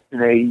them in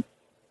a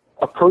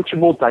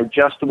approachable,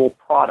 digestible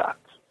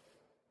product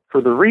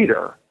for the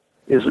reader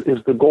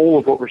is the goal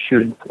of what we're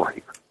shooting for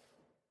here.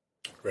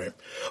 Great.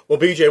 Well,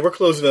 BJ, we're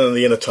closing in on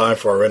the end of time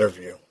for our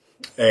interview.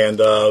 And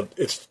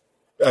it's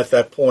at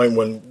that point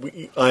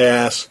when I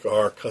ask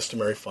our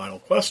customary final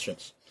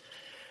questions.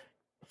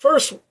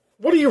 First,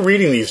 what are you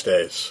reading these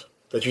days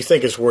that you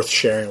think is worth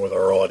sharing with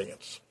our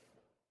audience?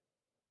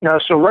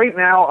 So right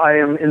now I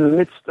am in the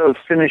midst of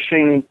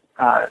finishing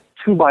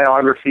 2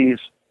 biographies,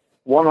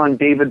 one on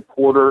David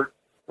Porter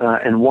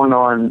and one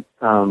on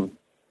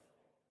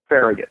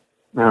Farragut,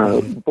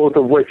 both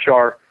of which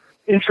are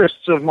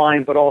interests of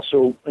mine, but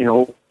also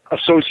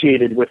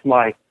associated with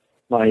my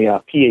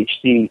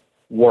PhD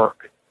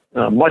work.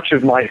 Much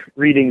of my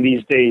reading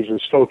these days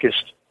is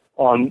focused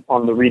on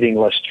the reading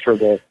list for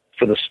the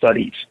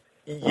studies.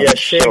 Yeah,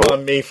 shame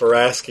on me for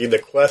asking the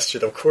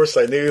question. Of course,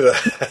 I knew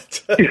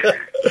that.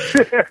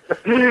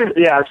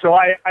 Yeah, so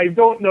I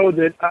don't know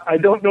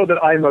that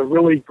I'm a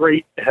really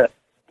great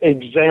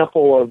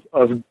example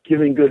of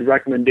giving good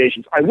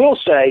recommendations. I will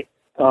say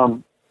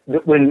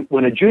that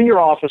when a junior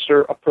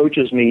officer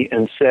approaches me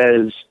and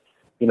says,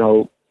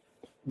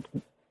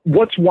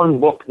 what's one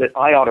book that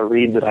I ought to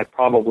read that I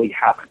probably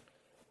haven't,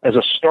 as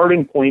a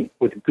starting point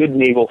with good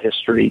naval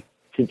history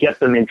to get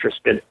them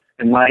interested.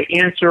 And my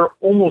answer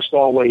almost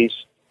always,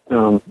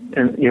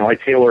 I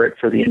tailor it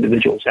for the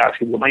individuals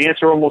asking, but my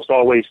answer almost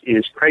always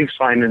is Craig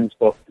Simon's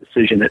book,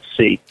 Decision at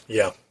Sea.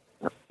 Yeah.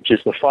 Which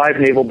is the 5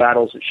 naval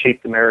battles that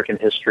shaped American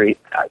history.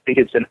 I think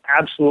it's an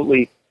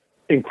absolutely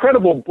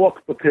incredible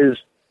book because,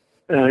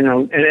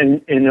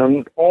 and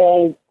in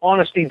all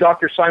honesty,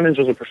 Dr. Simons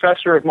was a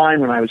professor of mine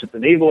when I was at the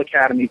Naval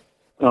Academy.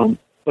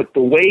 But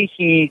the way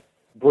he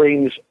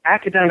brings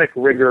academic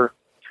rigor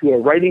to a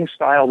writing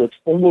style that's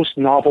almost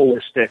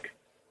novelistic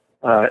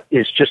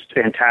is just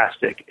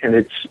fantastic. And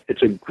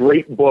it's a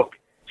great book.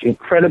 It's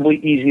incredibly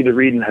easy to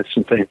read and has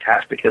some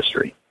fantastic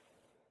history.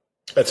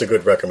 That's a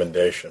good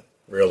recommendation.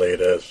 Really,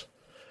 it is.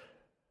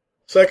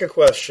 Second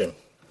question.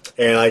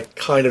 And I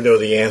kind of know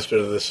the answer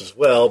to this as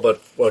well,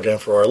 but again,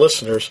 for our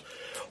listeners,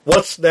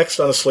 what's next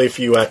on the slate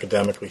for you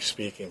academically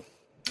speaking?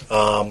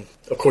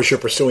 Of course, you're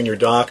pursuing your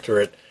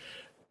doctorate.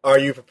 Are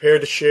you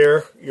prepared to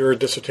share your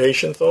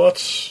dissertation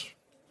thoughts?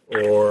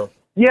 Or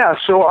yeah,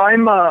 so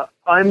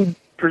I'm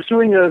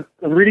pursuing I'm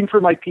reading for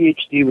my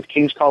PhD with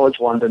King's College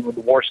London with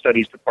the War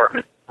Studies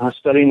Department,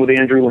 studying with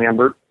Andrew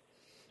Lambert,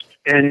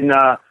 and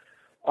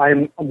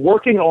I'm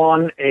working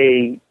on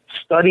a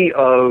study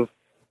of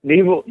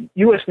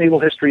U.S. naval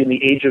history in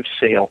the Age of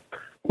Sail,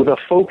 with a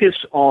focus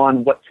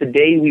on what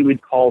today we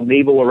would call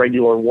naval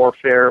irregular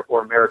warfare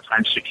or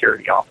maritime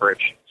security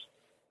operations.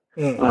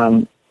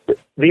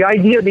 The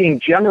idea being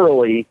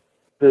generally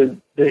the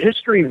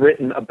history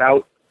written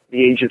about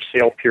the Age of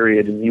Sail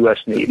period in the U.S.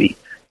 Navy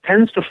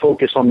tends to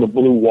focus on the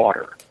blue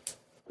water.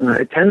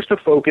 It tends to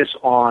focus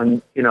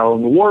on, in the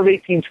War of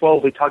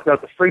 1812, we talk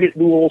about the frigate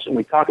duels and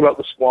we talk about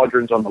the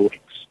squadrons on the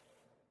lakes.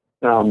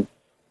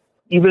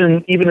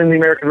 Even in the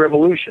American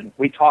Revolution,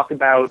 we talk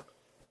about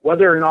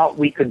whether or not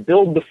we could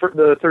build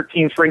the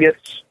 13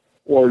 frigates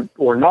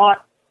or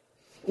not,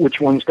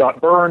 which ones got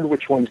burned,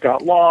 which ones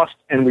got lost,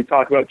 and we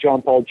talk about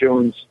John Paul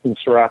Jones and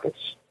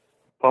Serapis,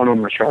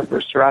 Bonhomme Richard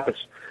versus Serapis.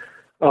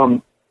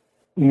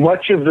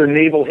 Much of the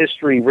naval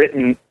history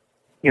written,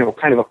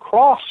 kind of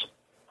across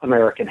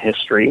American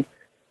history,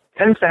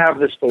 tends to have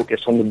this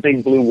focus on the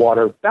big blue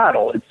water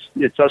battle.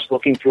 It's us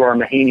looking through our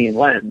Mahanian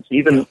lens.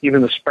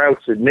 Even the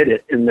Sprouts admit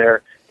it in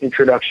their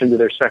introduction to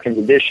their second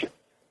edition.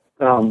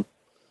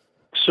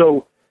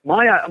 So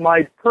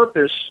my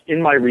purpose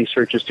in my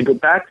research is to go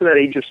back to that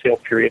Age of Sail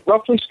period,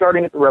 roughly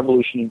starting at the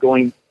Revolution and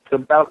going to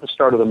about the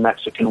start of the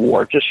Mexican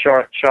War, just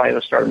shy of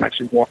the start of the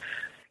Mexican War,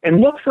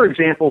 and look for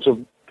examples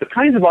of the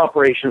kinds of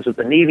operations that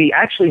the Navy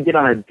actually did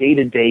on a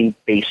day-to-day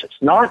basis,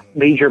 not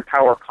major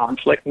power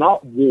conflict,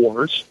 not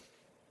wars,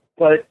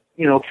 but,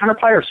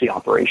 counter-piracy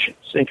operations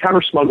and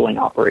counter-smuggling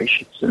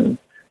operations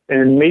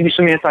and maybe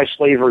some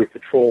anti-slavery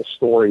patrol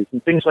stories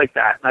and things like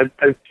that. And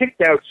I've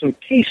picked out some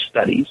case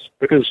studies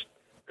because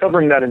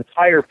covering that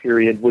entire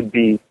period would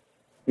be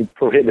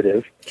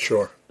prohibitive.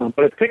 Sure. But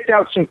I've picked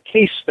out some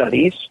case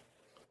studies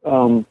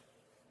of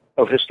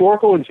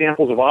historical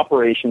examples of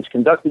operations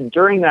conducted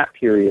during that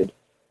period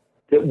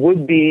that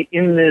would be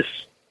in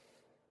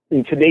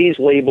today's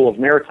label of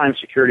maritime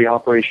security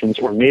operations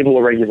or naval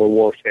irregular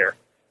warfare,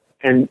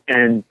 and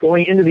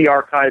going into the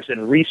archives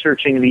and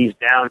researching these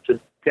down to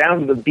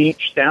the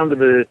beach, down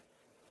to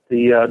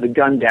the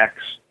gun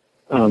decks,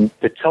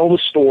 to tell the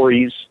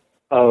stories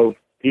of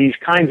these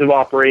kinds of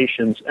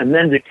operations, and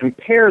then to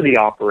compare the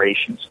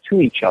operations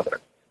to each other,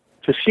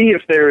 to see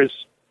if there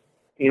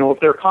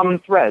are common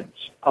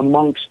threads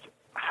amongst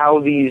how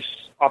these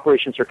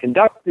operations are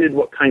conducted,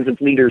 what kinds of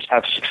leaders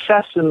have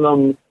success in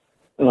them,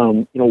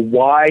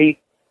 why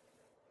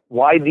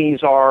these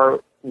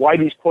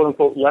quote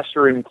unquote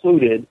lesser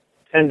included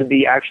tend to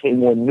be actually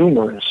more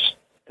numerous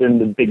than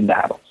the big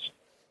battles.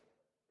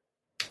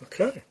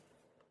 Okay.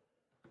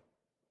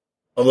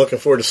 I'm looking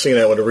forward to seeing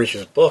that when it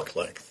reaches book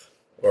length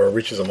or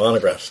reaches a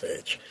monograph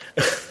stage.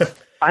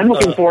 I'm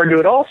looking forward to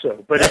it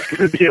also, but it's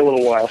going to be a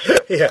little while.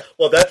 Yeah,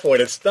 well, at that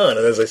point it's done.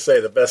 And as I say,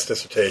 the best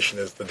dissertation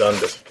is the done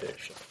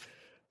dissertation.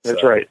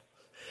 That's right.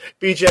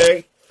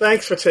 BJ,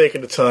 thanks for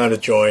taking the time to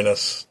join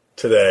us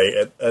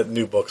today at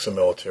New Books in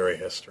Military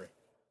History.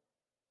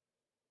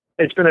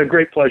 It's been a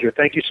great pleasure.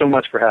 Thank you so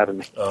much for having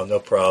me. No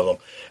problem.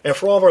 And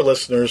for all of our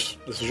listeners,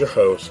 this is your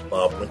host,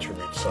 Bob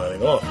Wintermute,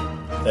 signing off.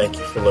 Thank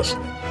you for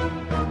listening.